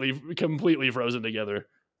completely frozen together.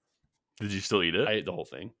 Did you still eat it? I ate the whole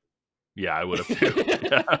thing. Yeah, I would have too.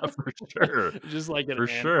 Yeah, for sure. Just like an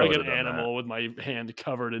animal with my hand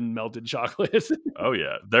covered in melted chocolate. Oh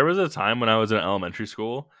yeah. There was a time when I was in elementary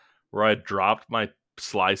school where I dropped my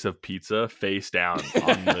slice of pizza face down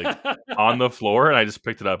on the floor, and I just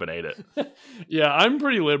picked it up and ate it. Yeah, I'm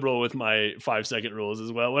pretty liberal with my 5-second rules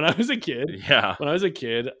as well. When I was a kid,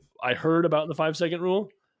 I heard about the 5-second rule.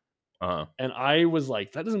 And I was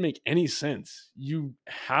like, that doesn't make any sense. You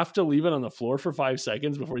have to leave it on the floor for 5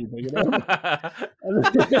 seconds before you pick it up.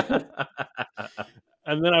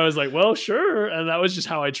 And then I was like, well, sure. And that was just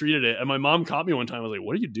how I treated it. And my mom caught me one time. I was like,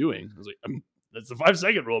 what are you doing? I was like, that's the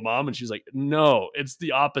 5-second rule, Mom. And she's like, no, it's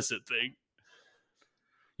the opposite thing.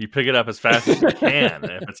 You pick it up as fast as you can.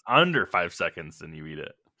 If it's under 5 seconds, then you eat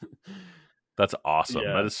it. That's awesome.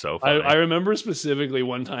 Yeah. That is so funny. I remember specifically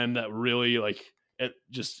one time that really it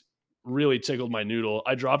just really tickled my noodle.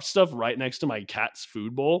 I dropped stuff right next to my cat's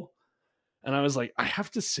food bowl, And I was like, I have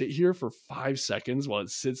to sit here for 5 seconds while it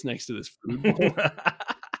sits next to this food bowl.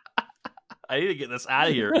 I need to get this out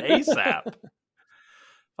of here ASAP.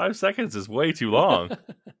 5 seconds is way too long.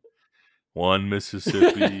 1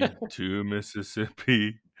 Mississippi, 2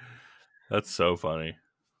 Mississippi. That's so funny.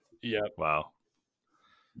 Yeah. Wow.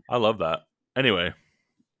 I love that. Anyway.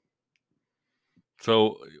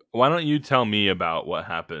 So why don't you tell me about what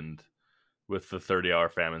happened with the 30-hour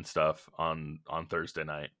famine stuff on Thursday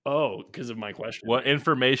night? Oh, because of my question. What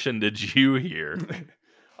information did you hear?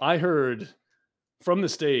 I heard from the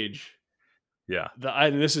stage. Yeah.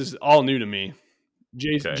 And this is all new to me.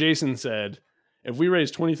 Jason said, if we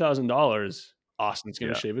raise $20,000, Austin's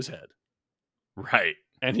going to shave his head. Right.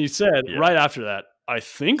 And he said right after that, I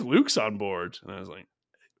think Luke's on board. And I was like,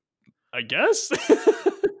 I guess.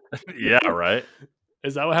 Yeah, right.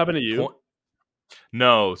 Is that what happened to you?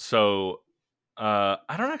 No. So I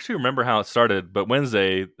don't actually remember how it started, but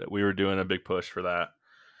Wednesday we were doing a big push for that.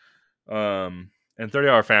 And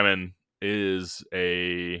 30-hour famine is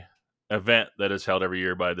a event that is held every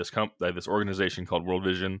year by this organization called World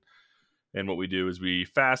Vision. And what we do is we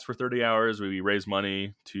fast for 30 hours. We raise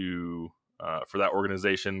money for that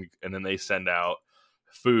organization, and then they send out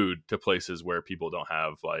food to places where people don't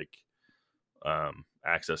have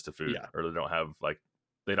access to food, or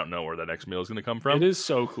they don't know where the next meal is going to come from. It is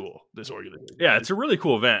so cool, this organization. Yeah, it's a really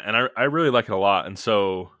cool event, and I really like it a lot. And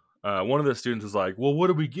so one of the students was like, "Well, what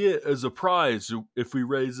do we get as a prize if we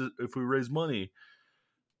raise money?"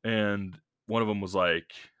 And one of them was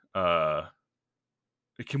like,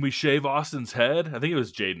 "Can we shave Austin's head?" I think it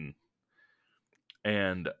was Jaden.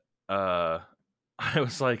 And I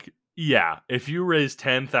was like, "Yeah, if you raise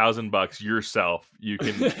 $10,000 yourself, you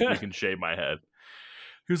can shave my head."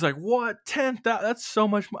 He was like, "What? 10,000? That's so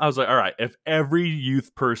much." I was like, "All right, if every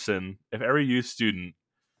youth student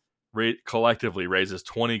collectively raises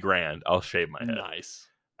 20 grand, I'll shave my head." Nice.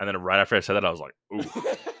 And then right after I said that, I was like, "Ooh,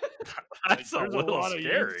 that's a little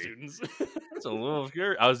scary." That's a little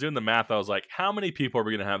scary. I was doing the math. I was like, "How many people are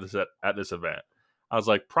we going to have this at this event?" I was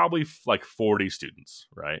like, probably 40 students,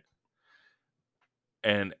 right?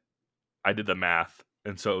 And I did the math,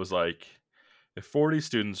 and so it was like, if 40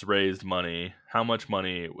 students raised money, how much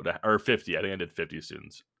money or 50? I think I did 50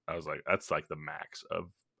 students. I was like, that's like the max of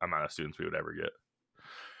amount of students we would ever get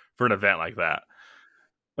for an event like that.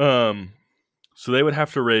 So they would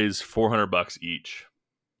have to raise $400 each.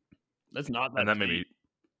 That's not that. And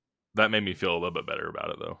that made me feel a little bit better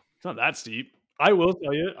about it, though. It's not that steep. I will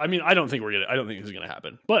tell you. I mean, I don't think this is gonna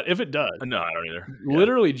happen. But if it does, no, I don't either.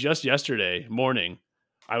 Literally just yesterday morning,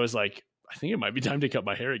 I was like, I think it might be time to cut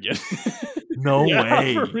my hair again. No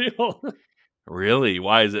way. For real. Really?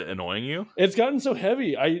 Why is it annoying you? It's gotten so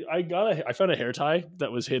heavy. I found a hair tie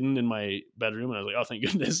that was hidden in my bedroom, and I was like, oh, thank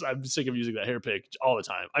goodness. I'm sick of using that hair pick all the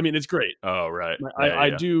time. I mean, it's great. Oh, right.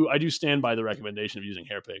 I do stand by the recommendation of using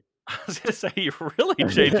hair pick. I was gonna say, you really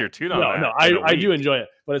changed your tune on that. No, I do enjoy it,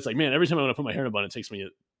 but it's like, man, every time I want to put my hair in a bun, it takes me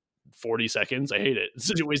 40 seconds. I hate it. It's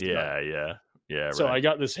such a waste of time. Yeah. So I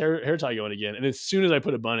got this hair tie going again, and as soon as I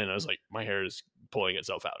put a bun in, I was like, my hair is pulling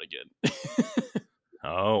itself out again.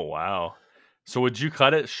 Oh, wow. So would you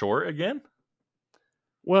cut it short again?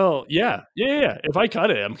 Well, yeah. If I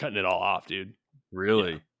cut it, I'm cutting it all off, dude.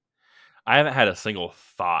 Really? Yeah. I haven't had a single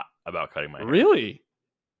thought about cutting my hair. Really?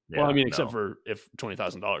 Yeah, well, I mean, except for if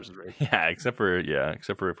 $20,000 is raised. Yeah, except for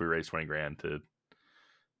if we raise 20 grand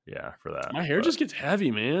for that. My hair just gets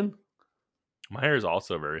heavy, man. My hair is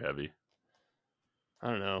also very heavy. I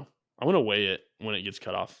don't know. I want to weigh it when it gets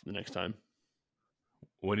cut off the next time.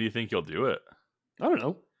 When do you think you'll do it? I don't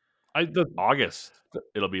know. August.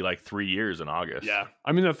 It'll be like 3 years in August. Yeah.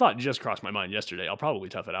 I mean, the thought just crossed my mind yesterday. I'll probably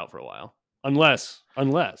tough it out for a while. Unless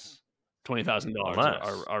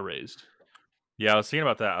 $20,000 are raised. Yeah, I was thinking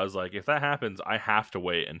about that. I was like, if that happens, I have to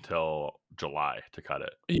wait until July to cut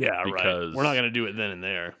it. Yeah, because we're not going to do it then and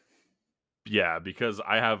there. Yeah, because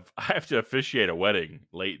I have to officiate a wedding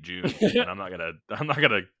late June, and I'm not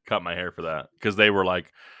gonna cut my hair for that, because they were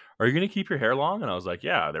like, "Are you gonna keep your hair long?" And I was like,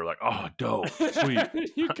 "Yeah." They were like, "Oh, dope,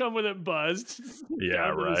 sweet." You come with it buzzed. Yeah,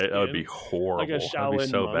 right. That would be horrible. Like a Shaolin That'd be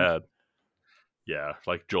so monk. Bad. Yeah,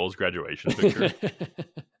 like Joel's graduation picture.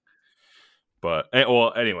 But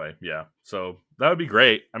anyway, yeah. So that would be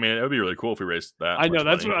great. I mean, it would be really cool if we raised that. I know,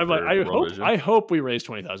 that's what I'm like. I hope we raise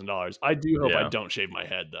 $20,000. I do hope I don't shave my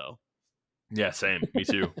head though. Yeah, same. Me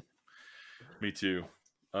too. Me too.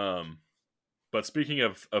 But speaking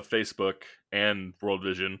of Facebook and World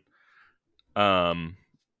Vision, the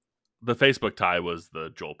Facebook tie was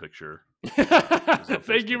the Joel picture.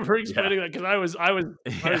 Thank you for explaining that, because I was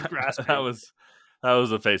grasping. That was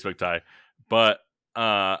a Facebook tie. But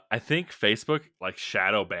I think Facebook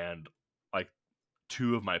shadow banned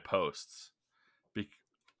 2 of my posts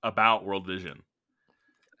about World Vision.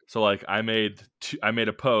 So like I made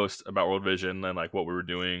a post about World Vision and like what we were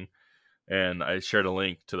doing, and I shared a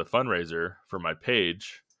link to the fundraiser for my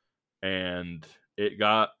page, and it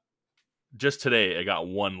got just today it got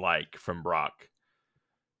 1 like from Brock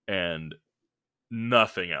and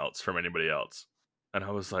nothing else from anybody else. And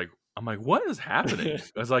I'm like, what is happening?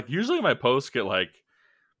 I was like, usually my posts get like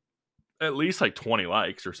at least like 20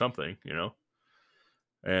 likes or something, you know?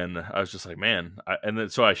 And I was just like, man. And then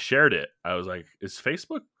so I shared it. I was like, is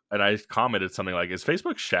Facebook? And I commented something like, is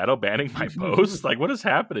Facebook shadow banning my posts? Like, what is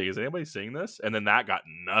happening? Is anybody seeing this? And then that got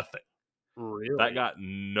nothing. Really? That got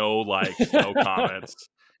no likes, no comments,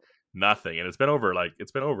 nothing. And it's been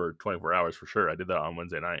over 24 hours for sure. I did that on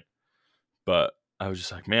Wednesday night. But I was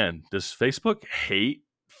just like, man, does Facebook hate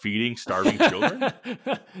feeding starving children?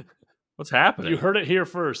 What's happening? You heard it here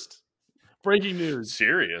first. Breaking news.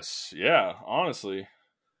 Serious. Yeah, honestly.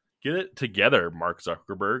 Get it together, Mark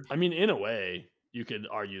Zuckerberg. I mean, in a way, you could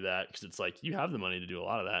argue that because it's like you have the money to do a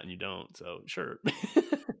lot of that and you don't. So, sure. Yeah,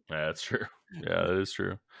 that's true. Yeah, that is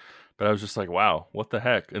true. But I was just like, wow, what the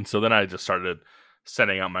heck? And so then I just started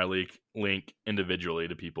sending out my link individually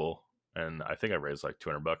to people. And I think I raised like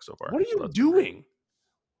 $200 so far. What are you doing?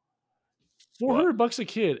 $400 a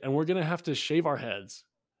kid, and we're gonna have to shave our heads.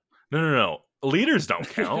 No. Leaders don't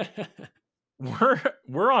count.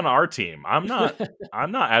 We're on our team. I'm not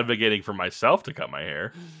advocating for myself to cut my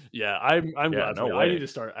hair. Yeah, I'm glad. No I need to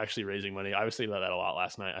start actually raising money. I was thinking about that a lot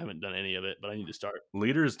last night. I haven't done any of it, but I need to start.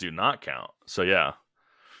 Leaders do not count. So yeah,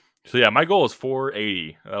 my goal is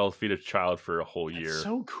 $480. That'll feed a child for a whole year. That's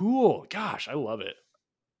so cool. Gosh, I love it.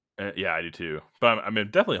 Yeah, I do too. But I'm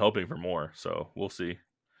definitely hoping for more. So we'll see.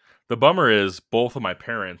 The bummer is both of my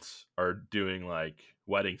parents are doing like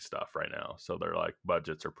wedding stuff right now, so their like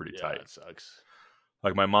budgets are pretty tight. That sucks.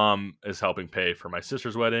 Like my mom is helping pay for my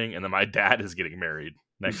sister's wedding, and then my dad is getting married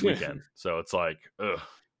next weekend. So it's like, ugh,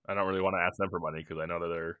 I don't really want to ask them for money because I know that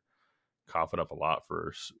they're coughing up a lot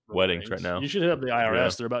for weddings right now. You should hit up the IRS. Yeah.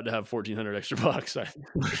 They're about to have $1,400 extra bucks.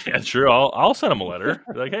 Yeah, true. I'll send them a letter.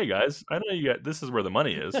 Be like, hey guys, I know you got this is where the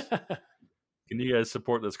money is. Can you guys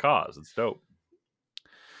support this cause? It's dope.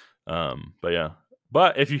 But yeah.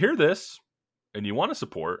 But if you hear this and you want to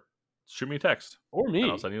support, shoot me a text. Or me.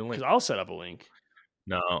 I'll send you the link. Because I'll set up a link.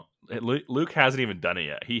 No. Luke hasn't even done it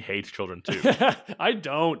yet. He hates children too. I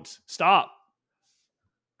don't. Stop.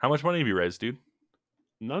 How much money have you raised, dude?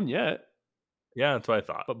 None yet. Yeah, that's what I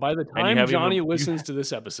thought. But by the time Johnny listens to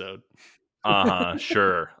this episode.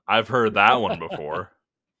 Sure. I've heard that one before.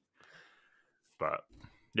 But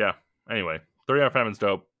yeah. Anyway, 30 Hour Famine's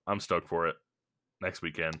dope. I'm stoked for it. Next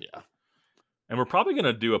weekend. Yeah. And we're probably going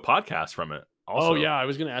to do a podcast from it also. Oh, yeah. I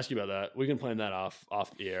was going to ask you about that. We can plan that off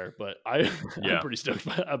the air, but I'm pretty stoked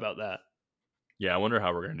about that. Yeah, I wonder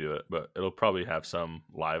how we're going to do it, but it'll probably have some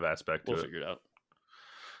live aspect to it. We'll figure it out.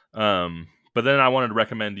 But then I wanted to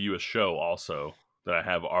recommend to you a show also that I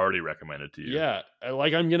have already recommended to you. Yeah, I'm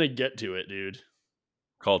going to get to it, dude.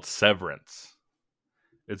 Called Severance.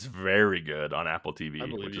 It's very good on Apple TV,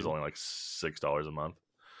 which is only like $6 a month.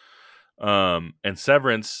 And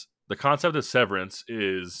Severance, the concept of Severance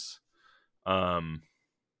is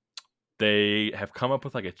they have come up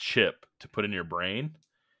with like a chip to put in your brain,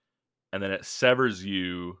 and then it severs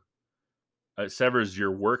your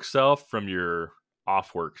work self from your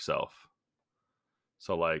off work self.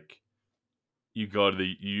 So like you go to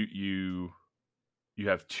you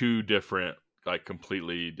have 2 different, like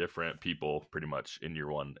completely different people pretty much in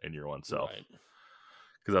your one self. Right.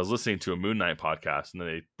 Because I was listening to a Moon Knight podcast, and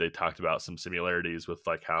then they talked about some similarities with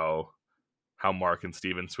like how Mark and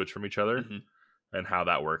Steven switch from each other, and how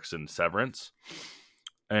that works in Severance.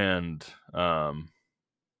 And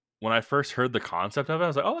when I first heard the concept of it, I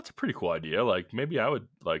was like, oh, that's a pretty cool idea. Like maybe I would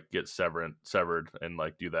like get severed and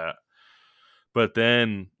like do that. But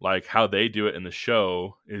then like how they do it in the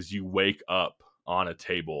show is you wake up on a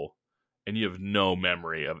table and you have no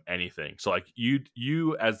memory of anything. So like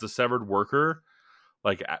you as the severed worker,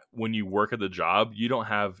 like when you work at the job, you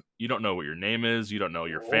don't know what your name is. You don't know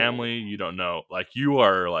your family. You don't know, like you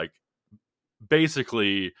are like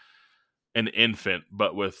basically an infant,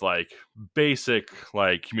 but with like basic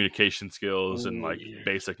like communication skills and like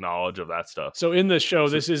basic knowledge of that stuff. So in the show,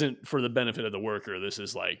 this isn't for the benefit of the worker. This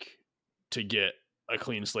is like to get a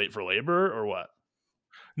clean slate for labor or what?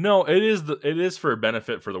 No, it is for a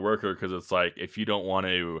benefit for the worker, because it's like if you don't want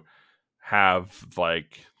to have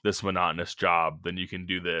like this monotonous job, then you can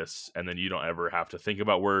do this, and then you don't ever have to think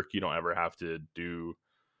about work. You don't ever have to do.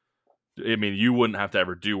 I mean, you wouldn't have to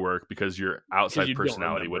ever do work because your outside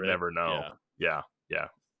personality would never know. Yeah.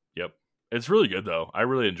 Yep. It's really good though. I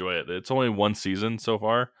really enjoy it. It's only one season so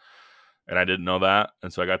far, and I didn't know that.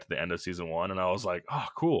 And so I got to the end of season 1, and I was like, "Oh,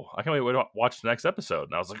 cool! I can't wait to watch the next episode."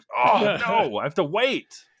 And I was like, "Oh no, I have to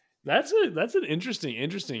wait." That's an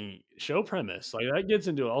interesting show premise. Like that gets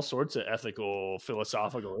into all sorts of ethical,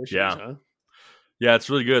 philosophical issues, huh? Yeah, it's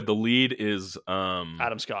really good. The lead is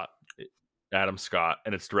Adam Scott. Adam Scott,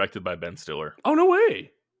 and it's directed by Ben Stiller. Oh no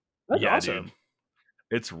way! That's awesome. Dude.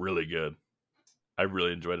 It's really good. I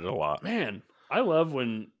really enjoyed it a lot. Man, I love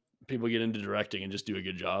when people get into directing and just do a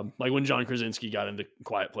good job. Like when John Krasinski got into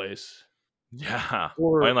Quiet Place. Yeah,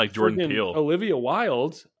 or I like Jordan Peele. Olivia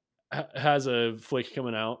Wilde has a flick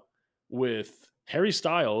coming out with Harry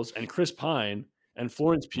Styles and Chris Pine and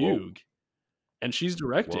Florence Pugh, and she's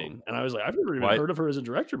directing. And I was like, I've never even heard of her as a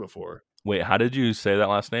director before. Wait, how did you say that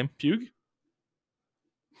last name? Pugh.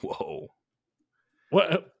 Whoa,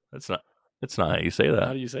 what? That's not how you say that.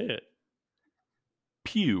 How do you say it?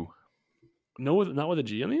 Pugh. No, not with a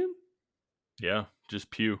G on the end. Yeah, just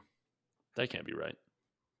Pugh. That can't be right.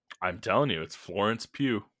 I'm telling you, it's Florence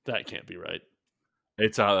Pugh. That can't be right.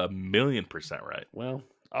 It's 1,000,000% right. Well,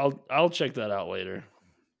 I'll check that out later.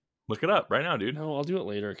 Look it up right now, dude. No, I'll do it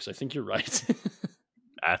later because I think you're right.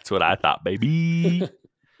 That's what I thought, baby.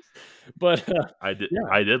 But I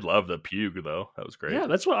did love the Pugh though. That was great. Yeah,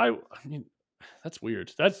 that's what I mean. That's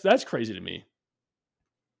weird. That's crazy to me.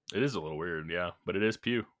 It is a little weird, yeah, but it is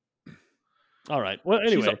Pugh. All right. Well,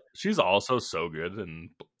 anyway, she's also so good in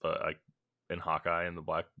Hawkeye and the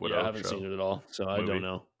Black Widow. Yeah, I haven't seen it at all, so I don't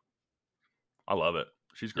know. I love it.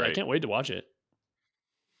 She's great. Yeah, I can't wait to watch it.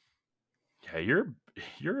 Yeah,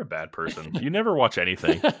 you're a bad person. You never watch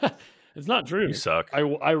anything. It's not true. You suck. I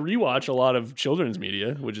rewatch a lot of children's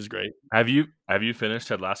media, which is great. Have you finished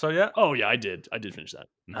Ted Lasso yet? Oh yeah, I did finish that.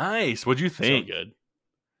 Nice. What'd you think? So good.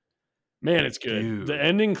 Man, it's good. Dude. The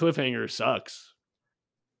ending cliffhanger sucks.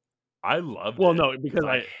 I loved it. Well, no, because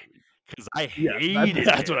I hated it.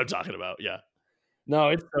 That's what I'm talking about. Yeah. No,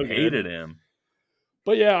 it's so hated him.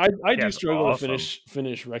 But yeah, I do struggle to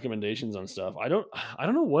finish recommendations on stuff. I don't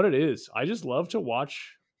know what it is. I just love to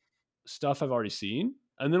watch stuff I've already seen.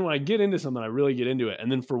 And then when I get into something, I really get into it.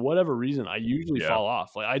 And then for whatever reason, I usually fall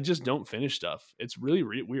off. Like I just don't finish stuff. It's really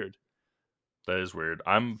weird. That is weird.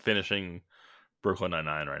 I'm finishing Brooklyn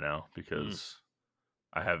Nine-Nine right now because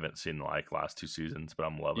I haven't seen the last 2 seasons, but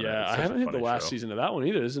I'm loving it. Yeah, I haven't hit the last season of that one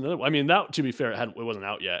either. There's another one. I mean, that, to be fair, it wasn't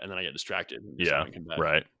out yet, and then I get distracted. Yeah,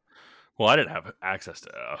 right. Well, I didn't have access to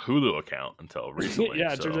a Hulu account until recently.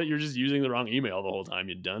 Yeah, it turns out you're just using the wrong email the whole time,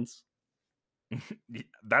 you dunce.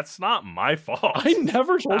 That's not my fault. I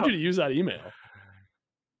never told you to use that email.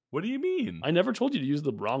 What do you mean? I never told you to use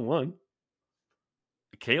the wrong one.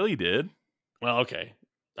 Kaylee did. Well, okay.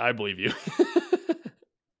 I believe you.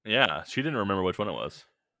 Yeah, she didn't remember which one it was.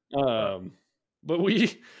 But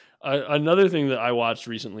another thing that I watched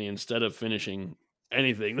recently instead of finishing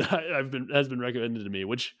anything that has been recommended to me,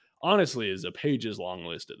 which honestly is a pages long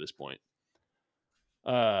list at this point.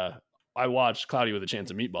 I watched Cloudy with a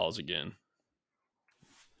Chance of Meatballs again.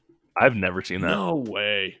 I've never seen that. No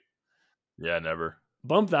way. Yeah, never.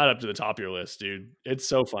 Bump that up to the top of your list, dude. It's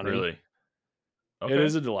so funny. Really? Okay. It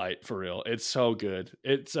is a delight, for real. It's so good.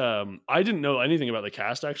 It's I didn't know anything about the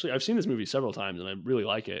cast, actually. I've seen this movie several times, and I really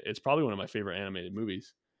like it. It's probably one of my favorite animated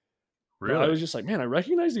movies. Really? But I was just like, man, I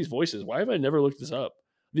recognize these voices. Why have I never looked this up?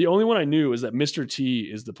 The only one I knew is that Mr. T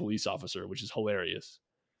is the police officer, which is hilarious.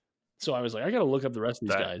 So I was like, I got to look up the rest of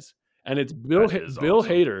these guys. And it's Bill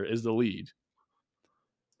Hader is the lead.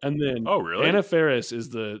 And then Anna Faris is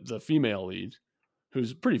the female lead,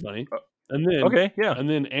 who's pretty funny. And then And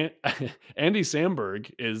then Andy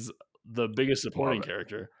Samberg is the biggest supporting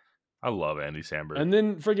character. I love Andy Samberg. And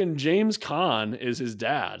then friggin' James Caan is his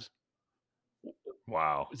dad.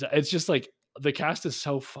 Wow. It's just like the cast is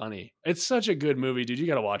so funny. It's such a good movie, dude. You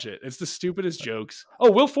got to watch it. It's the stupidest jokes. Oh,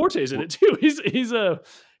 Will Forte's in it too.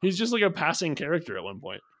 He's just like a passing character at one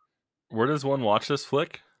point. Where does one watch this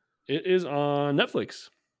flick? It is on Netflix.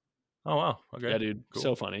 Oh wow. Okay. Yeah, dude. Cool.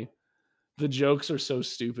 So funny. The jokes are so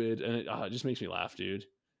stupid, and it just makes me laugh, dude.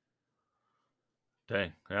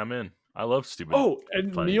 Dang, I'm in. I love stupid. Oh,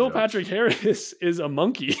 and Neil Patrick Harris is a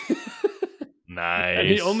monkey. Nice. And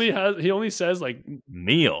he only says like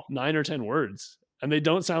Neil 9 or 10 words, and they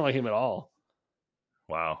don't sound like him at all.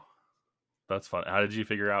 Wow, that's fun. How did you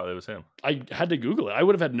figure out it was him? I had to Google it. I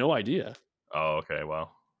would have had no idea. Oh, okay. Wow,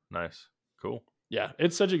 nice, cool. Yeah,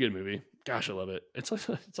 it's such a good movie. Gosh, I love it. It's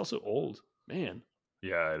also old, man.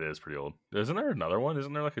 Yeah, it is pretty old. Isn't there another one?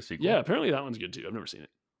 Isn't there like a sequel? Yeah, apparently that one's good too. I've never seen it.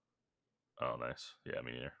 Oh, nice. Yeah,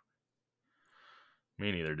 me neither.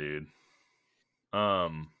 Me neither, dude.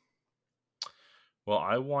 Well,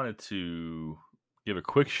 I wanted to give a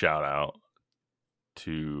quick shout out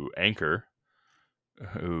to Anchor,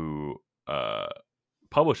 who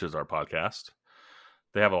publishes our podcast.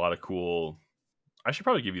 They have a lot of cool. I should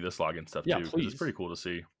probably give you this login stuff too, because it's pretty cool to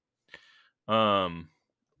see.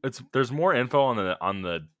 There's more info on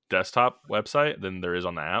the desktop website than there is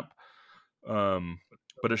on the app.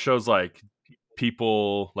 But it shows like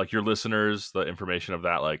people, like your listeners, the information of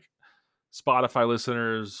that, like Spotify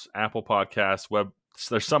listeners, Apple Podcasts, web.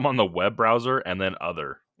 There's some on the web browser, and then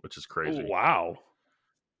other, which is crazy. Oh, wow.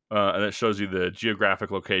 And it shows you the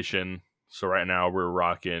geographic location. So right now we're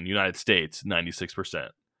rocking United States, 96%.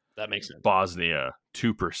 That makes sense. Bosnia,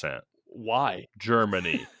 2%. Why?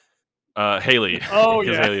 Germany. Haley. Oh,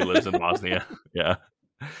 because yeah. Haley lives in Bosnia. Yeah.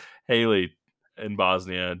 Haley in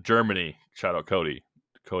Bosnia. Germany. Shout out Cody.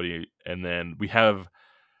 And then we have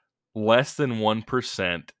less than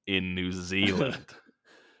 1% in New Zealand.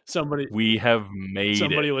 We have made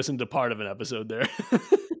somebody it. Listened to part of an episode there.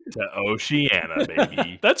 To Oceania,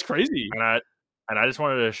 baby. That's crazy. And I just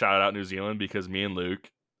wanted to shout out New Zealand because me and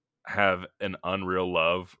Luke have an unreal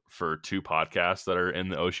love for two podcasts that are in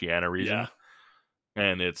the Oceania region. Yeah.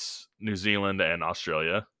 And it's New Zealand and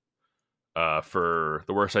Australia for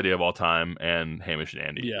The Worst Idea of All Time and Hamish and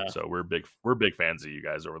Andy. Yeah. So we're big fans of you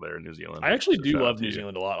guys over there in New Zealand. I actually do love New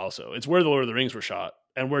Zealand a lot also. It's where the Lord of the Rings were shot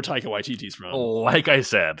and where Taika Waititi's from. Like I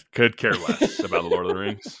said, could care less about the Lord of the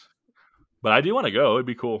Rings. But I do want to go. It'd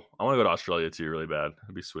be cool. I want to go to Australia too really bad.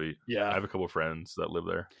 It'd be sweet. Yeah. I have a couple of friends that live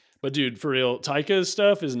there. But dude, for real, Taika's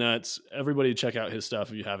stuff is nuts. Everybody check out his stuff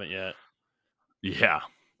if you haven't yet. Yeah.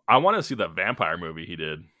 I want to see that vampire movie he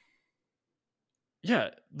did. Yeah,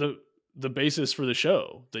 the basis for the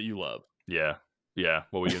show that you love. Yeah.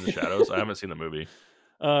 What We Do in the Shadows. I haven't seen the movie.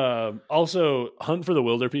 Also, Hunt for the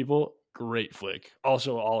Wilder People, great flick.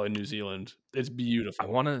 Also, all in New Zealand. It's beautiful. I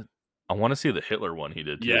want to see the Hitler one he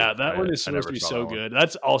did too. Yeah, that one is supposed to be so good.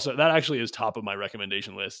 That actually is top of my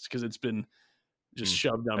recommendation list because it's been just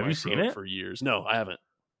shoved down my throat for years. No, I haven't.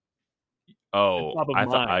 Oh,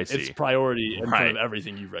 I see. It's priority in front of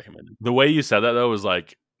everything you've recommended. The way you said that though was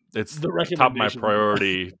like it's the top of my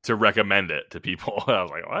priority to recommend it to people. I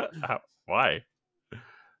was like, what? Why?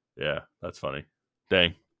 Yeah, that's funny.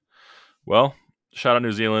 Dang. Well, shout out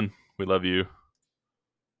New Zealand. We love you.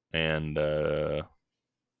 And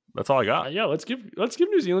that's all I got. Yeah, let's give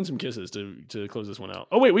New Zealand some kisses to close this one out.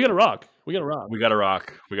 Oh wait, we got to rock. We got to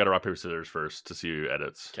rock paper scissors first to see who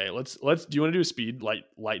edits. Okay, let's. Do you want to do a speed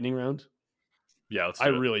lightning round? Yeah, let's. I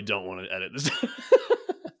really don't want to edit this.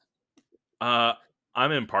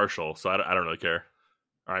 I'm impartial, so I don't really care.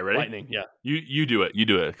 All right, ready? Lightning, yeah. You do it. You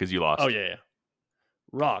do it because you lost. Oh yeah.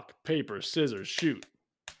 Rock, paper, scissors, shoot.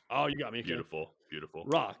 Oh, you got me. Okay. Beautiful.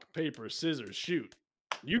 Rock, paper, scissors, shoot.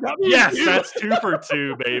 You got me. Yes, that's 2 for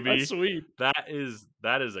 2, baby. That's sweet. That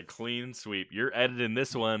is a clean sweep. You're editing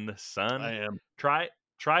this one, son. I am. Try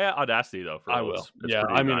out Audacity though. I will. Yeah,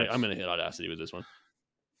 I'm gonna hit Audacity with this one.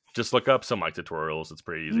 Just look up some tutorials. It's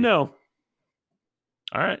pretty easy. No.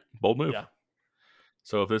 All right, bold move. Yeah.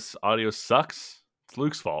 So if this audio sucks, it's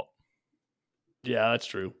Luke's fault. Yeah, that's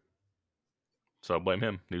true. So blame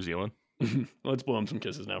him, New Zealand. Let's blow him some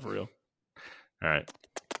kisses now for real. All right.